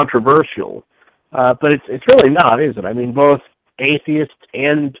is controversial, but it's really not, is it? I mean, both atheists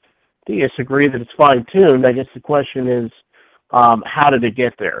and theists agree that it's fine tuned. I guess the question is, how did it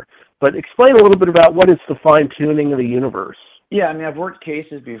get there? But explain a little bit about what is the fine tuning of the universe. Yeah, I mean, I've worked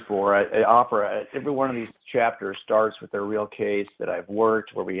cases before. I offer every one of these chapters starts with a real case that I've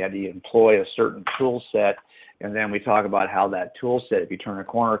worked where we had to employ a certain tool set, and then we talk about how that tool set, if you turn a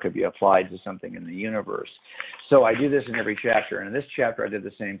corner, could be applied to something in the universe. So I do this in every chapter, and in this chapter I did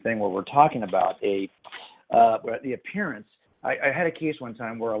the same thing where we're talking about the appearance. I had a case one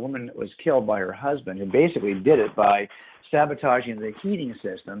time where a woman was killed by her husband, who basically did it by sabotaging the heating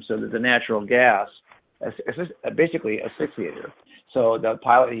system so that the natural gas basically asphyxiated her. So the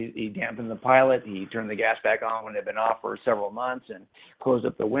pilot, he dampened the pilot, he turned the gas back on when it had been off for several months and closed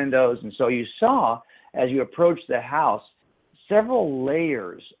up the windows. And so you saw, as you approached the house, several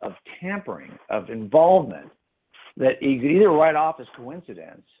layers of tampering, of involvement that you could either write off as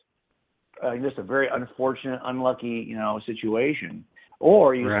coincidence, just a very unfortunate, unlucky, situation,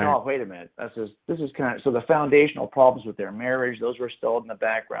 or you saw, wait a minute, this is kind of, so the foundational problems with their marriage, those were still in the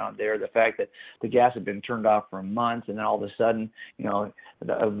background there. The fact that the gas had been turned off for months, and then all of a sudden,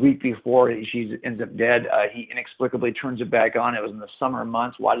 a week before she ends up dead, he inexplicably turns it back on. It was in the summer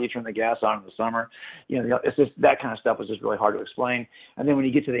months. Why do you turn the gas on in the summer? It's just that kind of stuff was just really hard to explain. And then when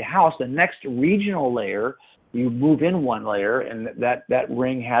you get to the house, the next regional layer, you move in one layer, and that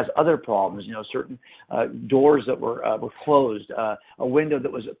ring has other problems. Certain doors that were closed, a window that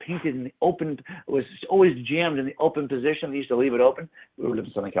was painted in the open, was always jammed in the open position. They used to leave it open. We lived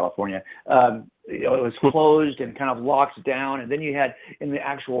in Southern California. It was closed and kind of locked down. And then you had in the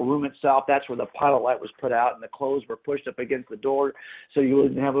actual room itself, that's where the pilot light was put out, and the clothes were pushed up against the door, so you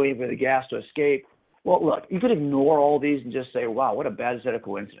wouldn't have a way for the gas to escape. Well, look, you could ignore all these and just say, wow, what a bad set of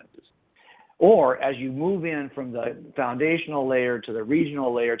coincidences. Or as you move in from the foundational layer to the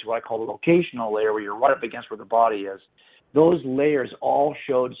regional layer to what I call the locational layer, where you're right up against where the body is, those layers all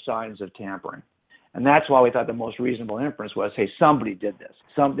showed signs of tampering. And that's why we thought the most reasonable inference was, hey, somebody did this.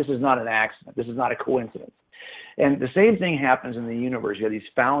 This is not an accident. This is not a coincidence. And the same thing happens in the universe. You have these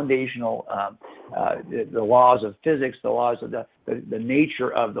foundational, the laws of physics, the laws of the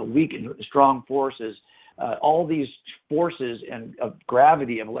nature of the weak and strong forces, all these forces and of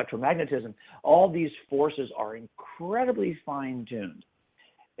gravity, of electromagnetism, all these forces are incredibly fine-tuned.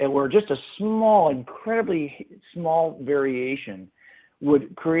 And where just a small, incredibly small variation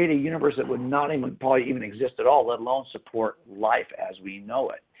would create a universe that would not even probably even exist at all, let alone support life as we know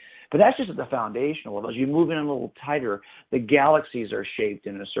it. But that's just at the foundational level. As you move in a little tighter, the galaxies are shaped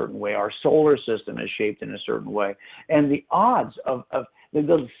in a certain way. Our solar system is shaped in a certain way. And the odds of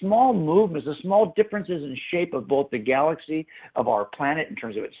the small movements, the small differences in shape of both the galaxy, of our planet in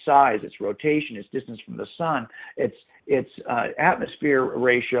terms of its size, its rotation, its distance from the sun, its atmosphere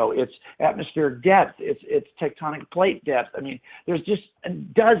ratio, its atmosphere depth, its tectonic plate depth. I mean, there's just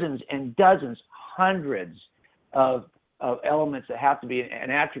dozens and dozens, hundreds of elements that have to be, and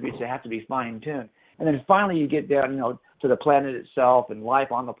attributes that have to be fine-tuned. And then finally you get down, to the planet itself and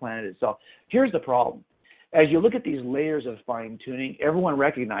life on the planet itself. Here's the problem. As you look at these layers of fine-tuning, everyone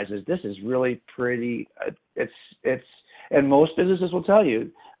recognizes this is really pretty, and most physicists will tell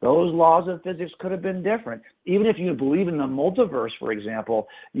you, those laws of physics could have been different. Even if you believe in the multiverse, for example,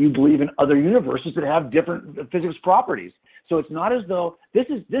 you believe in other universes that have different physics properties. So it's not as though, this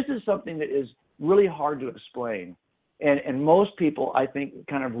is something that is really hard to explain. And most people, I think,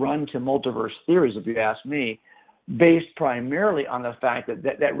 kind of run to multiverse theories, if you ask me. based primarily on the fact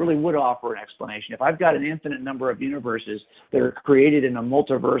that really would offer an explanation. If I've got an infinite number of universes that are created in a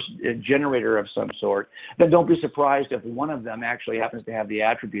multiverse generator of some sort, then don't be surprised if one of them actually happens to have the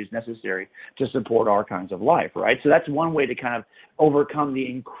attributes necessary to support our kinds of life, right? So that's one way to kind of overcome the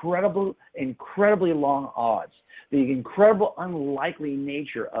incredibly long odds, the incredible unlikely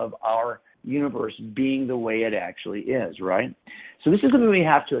nature of our universe being the way it actually is, right? So this is something we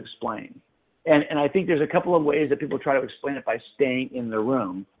have to explain. And I think there's a couple of ways that people try to explain it by staying in the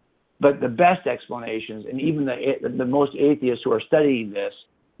room. But the best explanations, and even the most atheists who are studying this,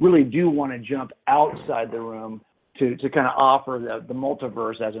 really do want to jump outside the room to kind of offer the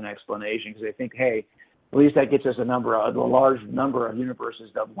multiverse as an explanation, because they think, hey, at least that gets us a large number of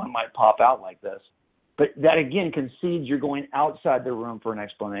universes that one might pop out like this. But that, again, concedes you're going outside the room for an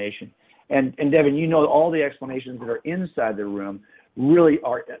explanation. And Devin, you know all the explanations that are inside the room really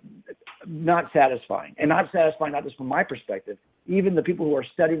are not satisfying. And not satisfying not just from my perspective. Even the people who are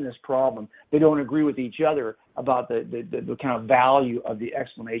studying this problem, they don't agree with each other about the kind of value of the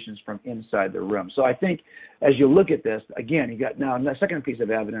explanations from inside the room. So I think as you look at this, again, you got now a second piece of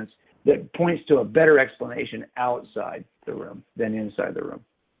evidence that points to a better explanation outside the room than inside the room.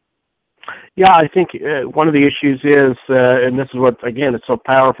 Yeah, I think one of the issues is, and this is what, again, it's so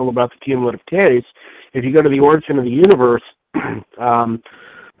powerful about the cumulative case, if you go to the origin of the universe,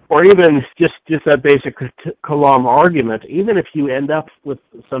 or even just that basic Coulomb argument, even if you end up with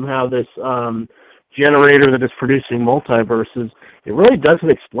somehow this generator that is producing multiverses, it really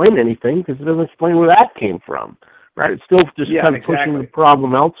doesn't explain anything because it doesn't explain where that came from, right? It's still just kind of pushing the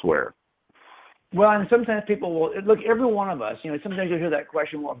problem elsewhere. Well, and sometimes people will, look, every one of us, sometimes you'll hear that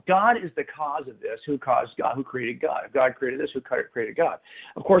question, well, if God is the cause of this, who caused God? Who created God? If God created this, who created God?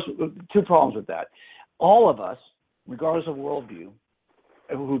 Of course, two problems with that. All of us, regardless of worldview,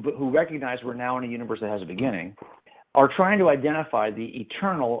 who recognize we're now in a universe that has a beginning, are trying to identify the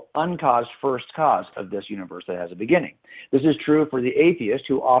eternal, uncaused first cause of this universe that has a beginning. This is true for the atheist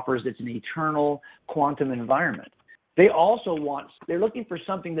who offers it's an eternal quantum environment. They're looking for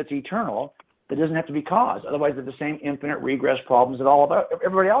something that's eternal that doesn't have to be caused. Otherwise, they're the same infinite regress problems that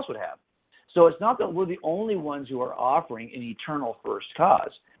everybody else would have. So it's not that we're the only ones who are offering an eternal first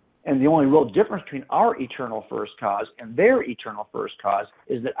cause. And the only real difference between our eternal first cause and their eternal first cause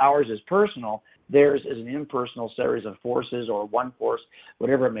is that ours is personal, theirs is an impersonal series of forces or one force,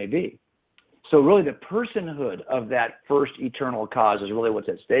 whatever it may be. So really the personhood of that first eternal cause is really what's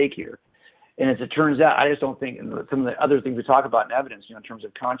at stake here. And as it turns out, I just don't think, and some of the other things we talk about in evidence, in terms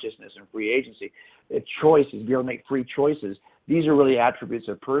of consciousness and free agency, choices, be able to make free choices, these are really attributes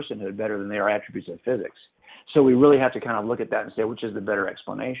of personhood better than they are attributes of physics. So we really have to kind of look at that and say, which is the better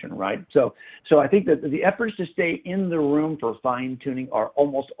explanation, right? So I think that the efforts to stay in the room for fine-tuning are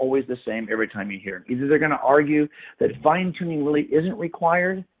almost always the same every time you hear it. Either they're going to argue that fine-tuning really isn't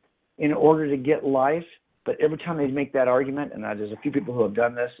required in order to get life, but every time they make that argument, and there's a few people who have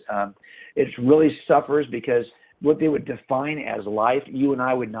done this, it really suffers because what they would define as life, you and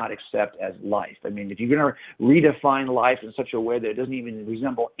I would not accept as life. I mean, if you're going to redefine life in such a way that it doesn't even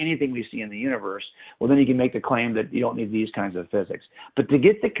resemble anything we see in the universe, well, then you can make the claim that you don't need these kinds of physics. But to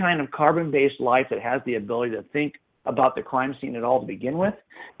get the kind of carbon-based life that has the ability to think about the crime scene at all to begin with,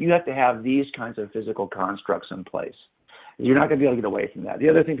 you have to have these kinds of physical constructs in place. You're not going to be able to get away from that. The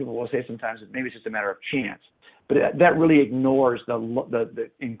other thing people will say sometimes is maybe it's just a matter of chance. But that really ignores the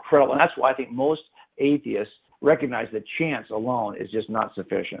incredible, and that's why I think most atheists recognize that chance alone is just not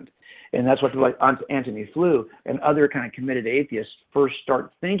sufficient. And that's what people like Anthony Flew and other kind of committed atheists first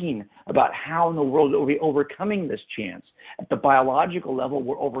start thinking about how in the world are we overcoming this chance. At the biological level,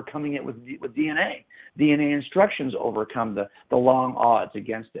 we're overcoming it with DNA. DNA instructions overcome the long odds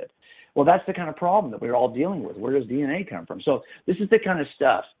against it. Well, that's the kind of problem that we're all dealing with. Where does DNA come from? So this is the kind of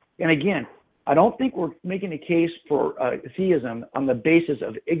stuff. And again, I don't think we're making a case for theism on the basis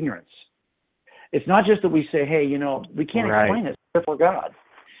of ignorance. It's not just that we say, hey, we can't explain it, therefore God.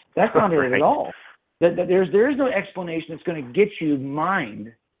 That's not it at all. There is no explanation that's going to get you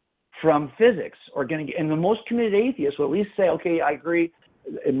mind from physics and the most committed atheists will at least say, okay, I agree,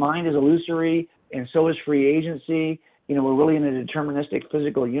 mind is illusory, and so is free agency. We're really in a deterministic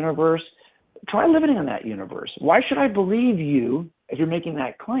physical universe. Try living in that universe. Why should I believe you if you're making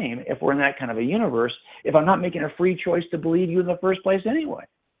that claim, if we're in that kind of a universe, if I'm not making a free choice to believe you in the first place anyway?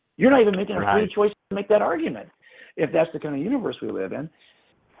 You're not even making a free choice to make that argument, if that's the kind of universe we live in.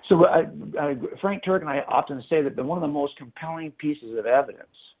 So Frank Turk and I often say that one of the most compelling pieces of evidence,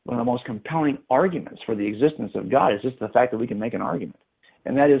 one of the most compelling arguments for the existence of God is just the fact that we can make an argument.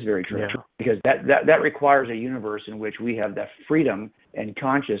 And that is very true, because that requires a universe in which we have that freedom and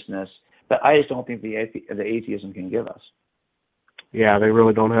consciousness that I just don't think the atheism can give us. Yeah, they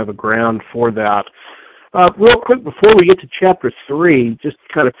really don't have a ground for that. Real quick, before we get to chapter 3, just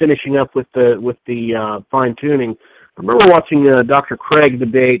kind of finishing up with the fine tuning. I remember watching Dr. Craig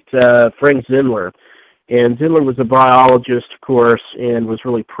debate Frank Zindler, and Zindler was a biologist, of course, and was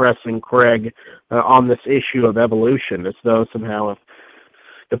really pressing Craig on this issue of evolution, as though somehow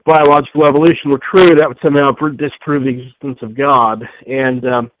if biological evolution were true, that would somehow disprove the existence of God. And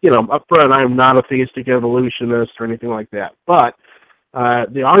up front, I am not a theistic evolutionist or anything like that, but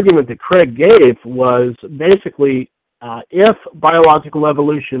the argument that Craig gave was basically if biological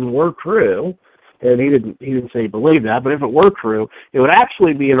evolution were true, and he didn't say he believed that, but if it were true, it would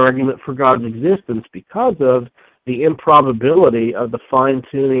actually be an argument for God's existence because of the improbability of the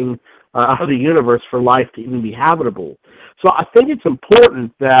fine-tuning of the universe for life to even be habitable. So I think it's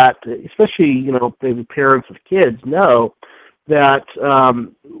important that, especially maybe parents of kids know that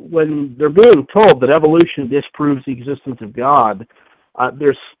when they're being told that evolution disproves the existence of God,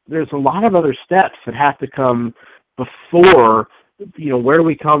 there's a lot of other steps that have to come before, where do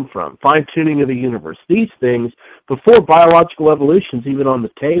we come from? Fine-tuning of the universe. These things, before biological evolution's even on the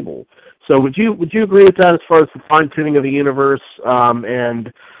table. So would you agree with that as far as the fine-tuning of the universe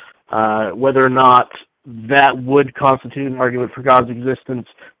and whether or not that would constitute an argument for God's existence,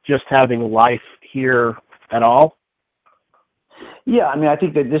 just having life here at all? Yeah, I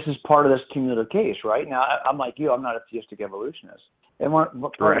think that this is part of this cumulative case, right? Now, I'm like you, I'm not a theistic evolutionist. And part of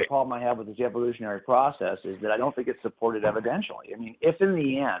the problem I have with this evolutionary process is that I don't think it's supported evidentially. If in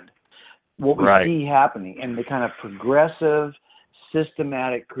the end, what we see happening in the kind of progressive,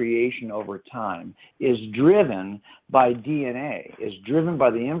 systematic creation over time is driven by DNA, is driven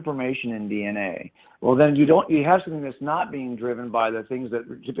by the information in DNA, well, then you have something that's not being driven by the things that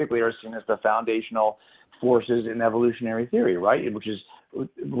typically are seen as the foundational forces in evolutionary theory, right? Which is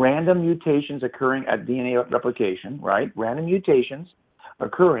random mutations occurring at DNA replication, right? Random mutations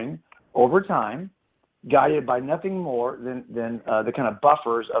occurring over time, guided by nothing more than the kind of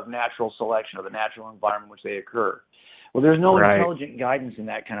buffers of natural selection, or the natural environment in which they occur. Well, there's no intelligent guidance in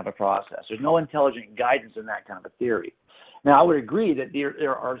that kind of a process. There's no intelligent guidance in that kind of a theory. Now, I would agree that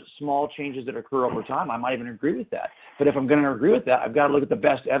there are small changes that occur over time. I might even agree with that. But if I'm going to agree with that, I've got to look at the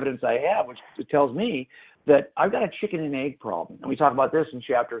best evidence I have, which tells me that I've got a chicken and egg problem. And we talk about this in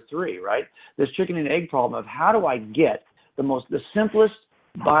chapter 3, right? This chicken and egg problem of how do I get the simplest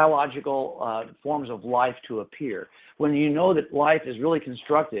biological forms of life to appear, when you know that life is really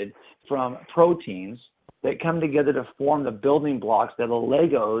constructed from proteins that come together to form the building blocks, that the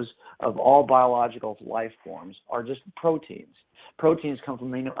Legos of all biological life forms are just proteins. Proteins come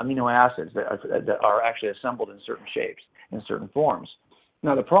from amino acids that are actually assembled in certain shapes, in certain forms.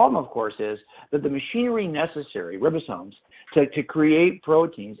 Now, the problem, of course, is that the machinery necessary, ribosomes, to create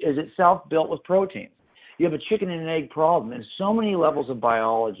proteins is itself built with proteins. You have a chicken and egg problem in so many levels of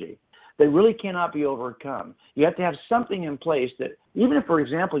biology that really cannot be overcome. You have to have something in place that, even if, for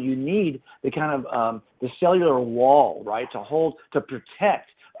example, you need the kind of the cellular wall, right, to protect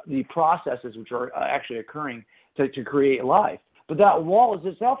the processes which are actually occurring to create life. But that wall is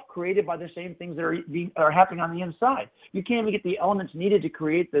itself created by the same things that are happening on the inside. You can't even get the elements needed to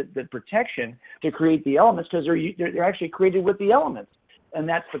create the protection to create the elements, because they're actually created with the elements. And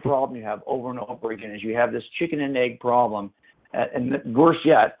that's the problem you have over and over again, is you have this chicken and egg problem. And worse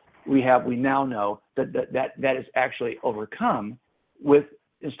yet, we now know that is actually overcome with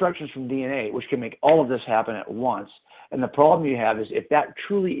instructions from DNA, which can make all of this happen at once. And the problem you have is, if that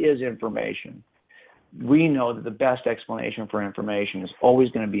truly is information, we know that the best explanation for information is always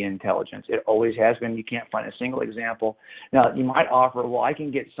going to be intelligence. It always has been. You can't find a single example. Now, you might offer, well, I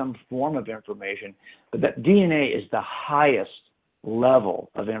can get some form of information, but that DNA is the highest level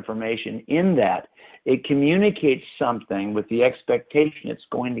of information, in that it communicates something with the expectation it's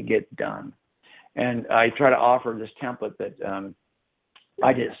going to get done. And I try to offer this template that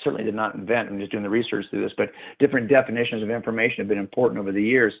certainly did not invent. I'm just doing the research through this, but different definitions of information have been important over the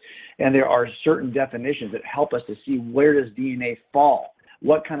years. And there are certain definitions that help us to see, where does DNA fall?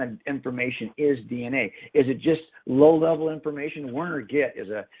 What kind of information is DNA? Is it just low-level information? Werner Gitt is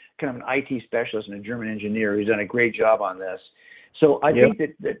a kind of an IT specialist and a German engineer who's done a great job on this. So I think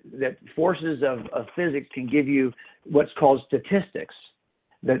that forces of physics can give you what's called statistics,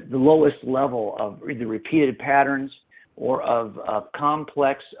 the lowest level of either repeated patterns or of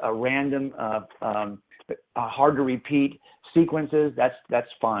complex, random, hard to repeat sequences. That's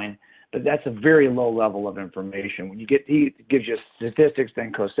fine, but that's a very low level of information. When he gives you statistics,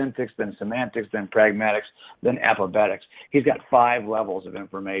 then cosyntax, then semantics, then pragmatics, then apobetics. He's got 5 levels of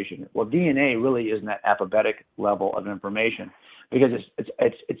information. Well, DNA really isn't that apobetic level of information. because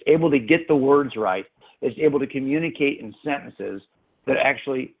it's able to get the words right. It's able to communicate in sentences that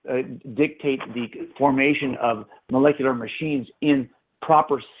actually dictate the formation of molecular machines in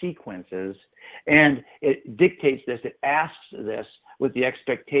proper sequences, and it dictates this, it asks this with the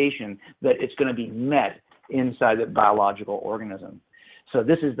expectation that it's going to be met inside the biological organism. So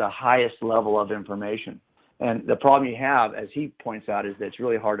this is the highest level of information. And the problem you have, as he points out, is that it's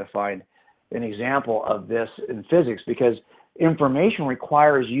really hard to find an example of this in physics, because information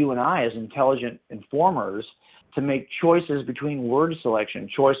requires you and I as intelligent informers to make choices between word selection,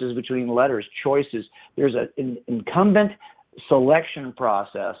 choices between letters, choices. There's an incumbent selection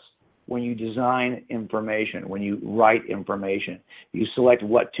process when you design information, when you write information. You select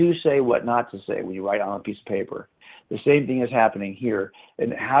what to say, what not to say when you write on a piece of paper. The same thing is happening here.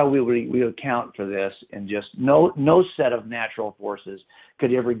 And how we account for this, and just no set of natural forces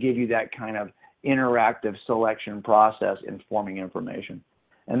could ever give you that kind of interactive selection process in forming information.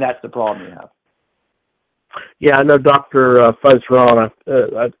 And that's the problem you have. Yeah, I know Dr. Fuzz-Ron,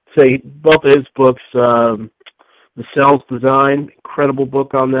 I'd say both of his books, The Cell's Design, incredible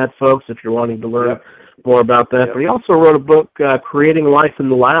book on that, folks, if you're wanting to learn more about that. But he also wrote a book, Creating Life in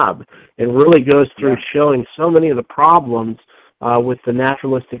the Lab, and really goes through showing so many of the problems with the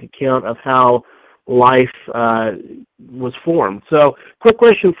naturalistic account of how life was formed. So, quick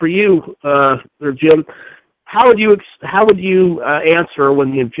question for you, Jim. How would you answer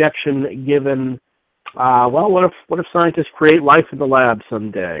when the objection given, what if scientists create life in the lab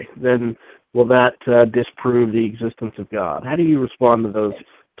someday? Then will that disprove the existence of God? How do you respond to those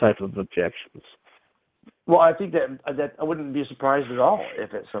type of objections? Well, I think that I wouldn't be surprised at all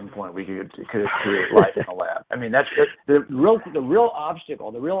if at some point we could create life in a lab. I mean, that's the real obstacle.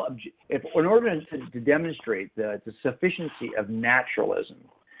 In order to demonstrate the sufficiency of naturalism,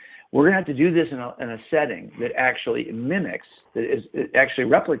 we're going to have to do this in a setting that actually mimics, it actually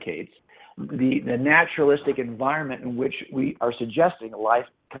replicates the naturalistic environment in which we are suggesting life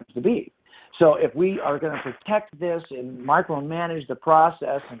comes to be. So if we are going to protect this and micromanage the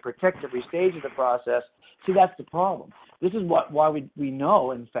process and protect every stage of the process, see, that's the problem. This is why we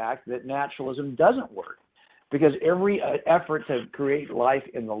know, in fact, that naturalism doesn't work, because every effort to create life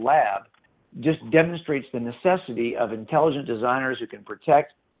in the lab just demonstrates the necessity of intelligent designers who can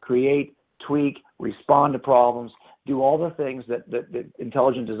protect, create, tweak, respond to problems, do all the things that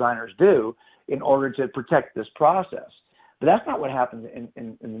intelligent designers do in order to protect this process. But that's not what happens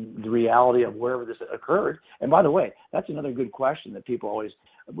in the reality of wherever this occurred. And by the way, that's another good question that people always,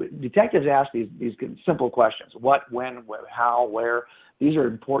 detectives ask these simple questions: what, when, how, where. These are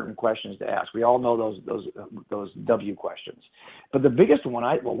important questions to ask. We all know those W questions. But the biggest one,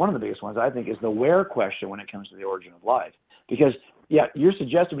 one of the biggest ones I think, is the where question when it comes to the origin of life. Because you're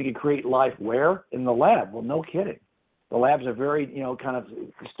suggesting we could create life where? In the lab. Well, no kidding. The lab's a very, kind of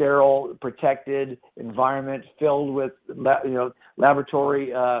sterile, protected environment filled with,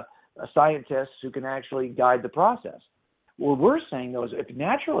 laboratory scientists who can actually guide the process. What we're saying, though, is if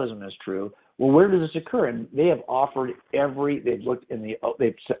naturalism is true, well, where does this occur? And they have offered they've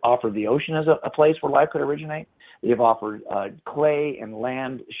offered the ocean as a place where life could originate. They've offered clay and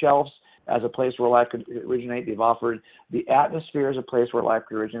land shelves as a place where life could originate. They've offered the atmosphere as a place where life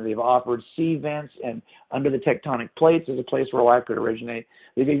could originate. They've offered sea vents and under the tectonic plates as a place where life could originate.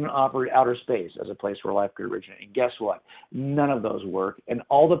 They've even offered outer space as a place where life could originate. And guess what? None of those work. And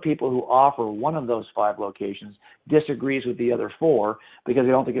all the people who offer one of those 5 locations disagrees with the other 4 because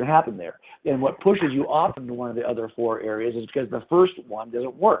they don't think it happened there. And what pushes you off into one of the other 4 areas is because the first one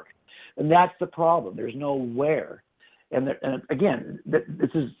doesn't work. And that's the problem. There's no where. And again, this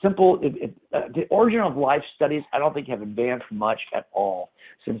is simple. The origin of life studies, I don't think, have advanced much at all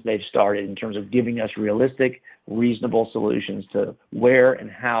since they've started in terms of giving us realistic, reasonable solutions to where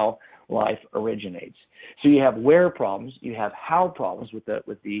and how life originates. So you have where problems, you have how problems with the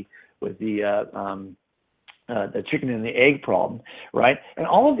chicken and the egg problem, right? And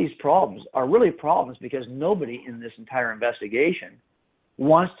all of these problems are really problems because nobody in this entire investigation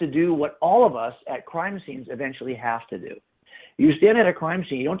wants to do what all of us at crime scenes eventually have to do. You stand at a crime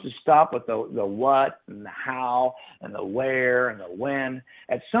scene, you don't just stop with the what and the how and the where and the when.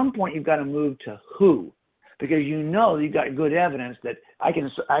 At some point, you've got to move to who, because you've got good evidence that I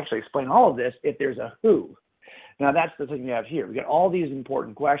can actually explain all of this if there's a who. Now, that's the thing you have here. We got all these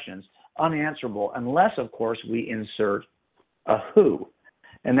important questions unanswerable unless, of course, we insert a who.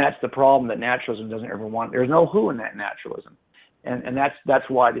 And that's the problem that naturalism doesn't ever want. There's no who in that naturalism. And that's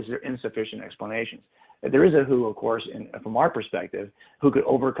why these are insufficient explanations. There is a who, of course, from our perspective, who could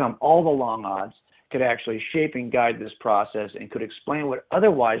overcome all the long odds, could actually shape and guide this process, and could explain what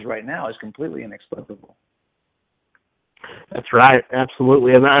otherwise right now is completely inexplicable. That's right,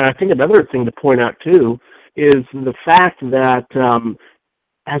 absolutely. And I think another thing to point out, too, is the fact that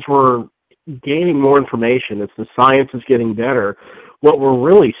as we're gaining more information, as the science is getting better, what we're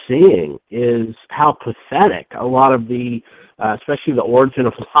really seeing is how pathetic a lot of the, especially the origin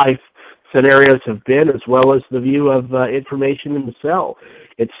of life scenarios have been, as well as the view of information in the cell.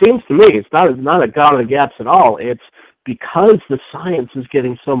 It seems to me it's not a God of the gaps at all. It's because the science is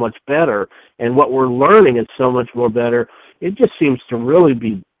getting so much better and what we're learning is so much more better, it just seems to really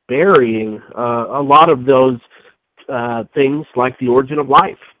be burying a lot of those things like the origin of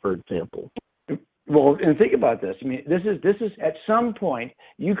life, for example. Well, and think about this. I mean, this is at some point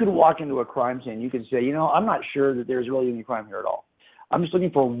you could walk into a crime scene. You could say, I'm not sure that there's really any crime here at all. I'm just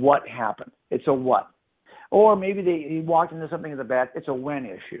looking for what happened. It's a what. Or maybe he walked into something in the back. It's a when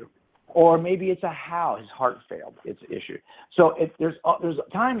issue. Or maybe it's a how. His heart failed. It's an issue. So there's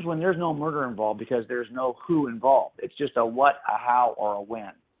times when there's no murder involved because there's no who involved. It's just a what, a how, or a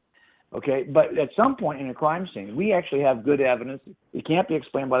when. Okay, but at some point in a crime scene, we actually have good evidence. It can't be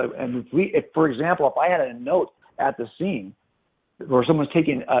explained by and if for example, if I had a note at the scene where someone's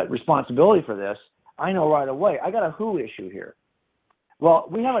taking responsibility for this, I know right away I got a who issue here. Well,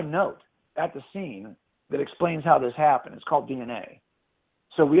 we have a note at the scene that explains how this happened. It's called DNA.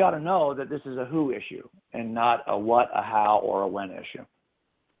 So we ought to know that this is a who issue and not a what, a how, or a when issue.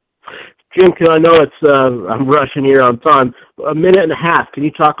 Jim, I know I'm rushing here on time. A minute and a half. Can you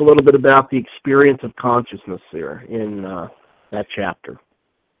talk a little bit about the experience of consciousness there in that chapter?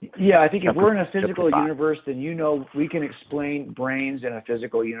 Yeah, I think if we're in a physical universe, then we can explain brains in a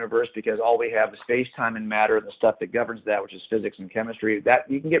physical universe because all we have is space-time and matter and the stuff that governs that, which is physics and chemistry. That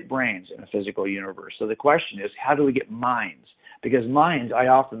you can get brains in a physical universe. So the question is, how do we get minds? Because minds, I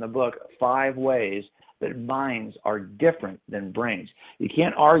offer in the book 5 ways that minds are different than brains. You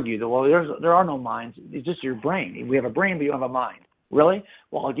can't argue that, there are no minds. It's just your brain. We have a brain, but you don't have a mind. Really?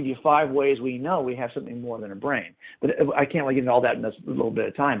 Well, I'll give you 5 ways we know we have something more than a brain. But I can't get into all that in this little bit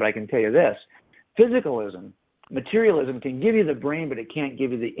of time, but I can tell you this. Physicalism, materialism can give you the brain, but it can't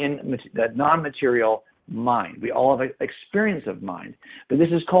give you the non-material mind. We all have an experience of mind. But this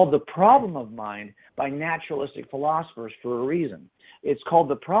is called the problem of mind by naturalistic philosophers for a reason. It's called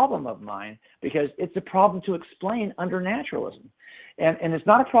the problem of mind because it's a problem to explain under naturalism. And it's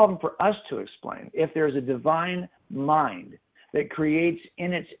not a problem for us to explain. If there's a divine mind that creates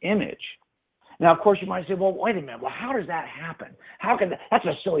in its image. Now, of course, you might say, well, wait a minute. Well, how does that happen? That's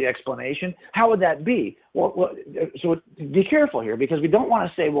a silly explanation. How would that be? Well, so be careful here because we don't want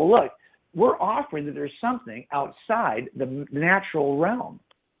to say, well, look, we're offering that there's something outside the natural realm.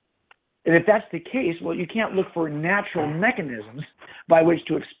 And if that's the case, well, you can't look for natural mechanisms by which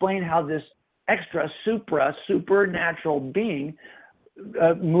to explain how this supernatural being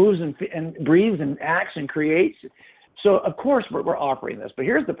moves and breathes and acts and creates. So, of course, we're offering this. But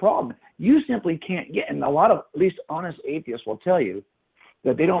here's the problem. You simply can't get, and a lot of, at least honest atheists will tell you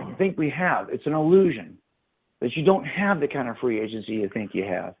that they don't think we have. It's an illusion that you don't have the kind of free agency you think you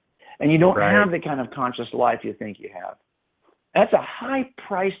have. And you don't have the kind of conscious life you think you have. That's a high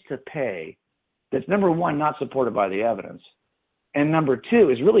price to pay that's, number one, not supported by the evidence. And number two,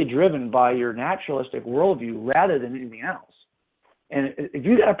 is really driven by your naturalistic worldview rather than anything else. And if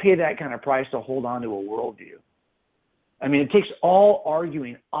you got to pay that kind of price to hold on to a worldview, I mean, it takes all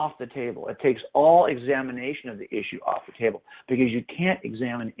arguing off the table. It takes all examination of the issue off the table because you can't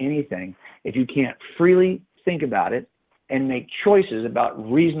examine anything if you can't freely think about it and make choices about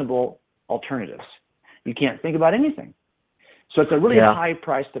reasonable alternatives. You can't think about anything. So it's a really high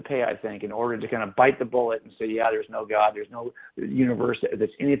price to pay, I think, in order to kind of bite the bullet and say, yeah, there's no God, there's no universe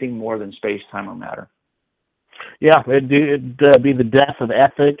that's anything more than space, time, or matter. Yeah, it'd be the death of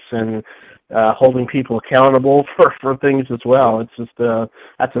ethics and holding people accountable for things as well. It's just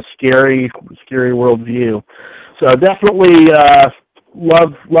that's a scary worldview. So definitely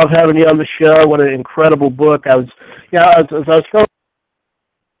love having you on the show. What an incredible book! As I was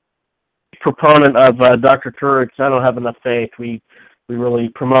proponent of Dr. Turek's I Don't Have Enough Faith. We really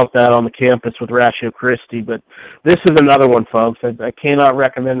promote that on the campus with Ratio Christi, but this is another one, folks. I cannot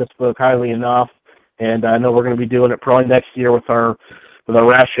recommend this book highly enough, and I know we're going to be doing it probably next year with our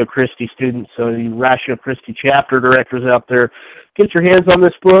Ratio Christi students. So the Ratio Christi chapter directors out there, get your hands on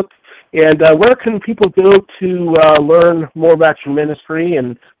this book. And where can people go to learn more about your ministry,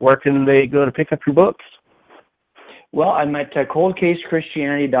 and where can they go to pick up your books? Well, I'm at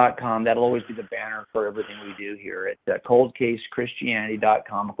coldcasechristianity.com. That'll always be the banner for everything we do here at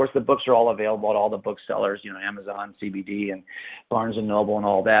coldcasechristianity.com. Of course, the books are all available at all the booksellers, Amazon, CBD, and Barnes & Noble and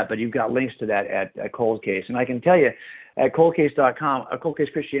all that. But you've got links to that at Cold Case. And I can tell you, at coldcase.com,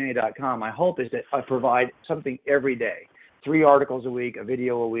 coldcasechristianity.com, my hope is that I provide something every day 3 articles a week, a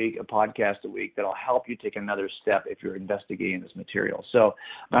video a week, a podcast a week that'll help you take another step if you're investigating this material. So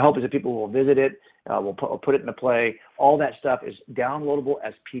my hope is that people will visit it, we'll put it into play. All that stuff is downloadable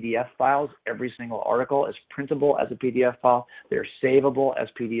as PDF files. Every single article is printable as a PDF file. They're savable as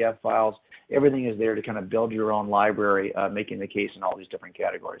PDF files. Everything is there to kind of build your own library, making the case in all these different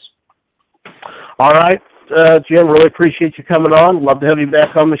categories. All right, Jim, really appreciate you coming on. Love to have you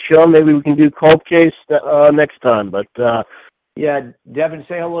back on the show. Maybe we can do Cold Case next time. But yeah, Devin,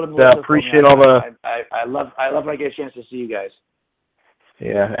 say hello to Melissa. Appreciate all the. I love when I get a chance to see you guys.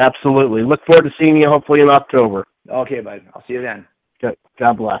 Yeah, absolutely. Look forward to seeing you hopefully in October. Okay, bud. I'll see you then.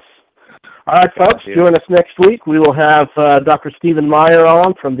 God bless. All right, folks, join us next week. We will have Dr. Stephen Meyer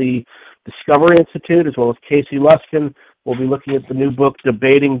on from the Discovery Institute, as well as Casey Luskin. We'll be looking at the new book,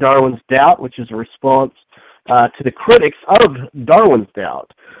 Debating Darwin's Doubt, which is a response to the critics of Darwin's doubt.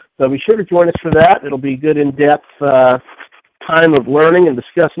 So be sure to join us for that. It'll be good in-depth time of learning and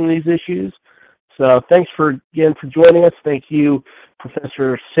discussing these issues. So thanks again for joining us. Thank you,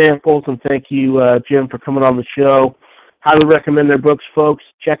 Professor Samples, and thank you, Jim, for coming on the show. Highly recommend their books, folks.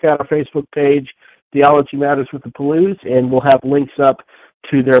 Check out our Facebook page, Theology Matters with the Pellews, and we'll have links up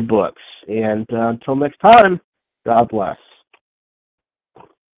to their books. And until next time, God bless.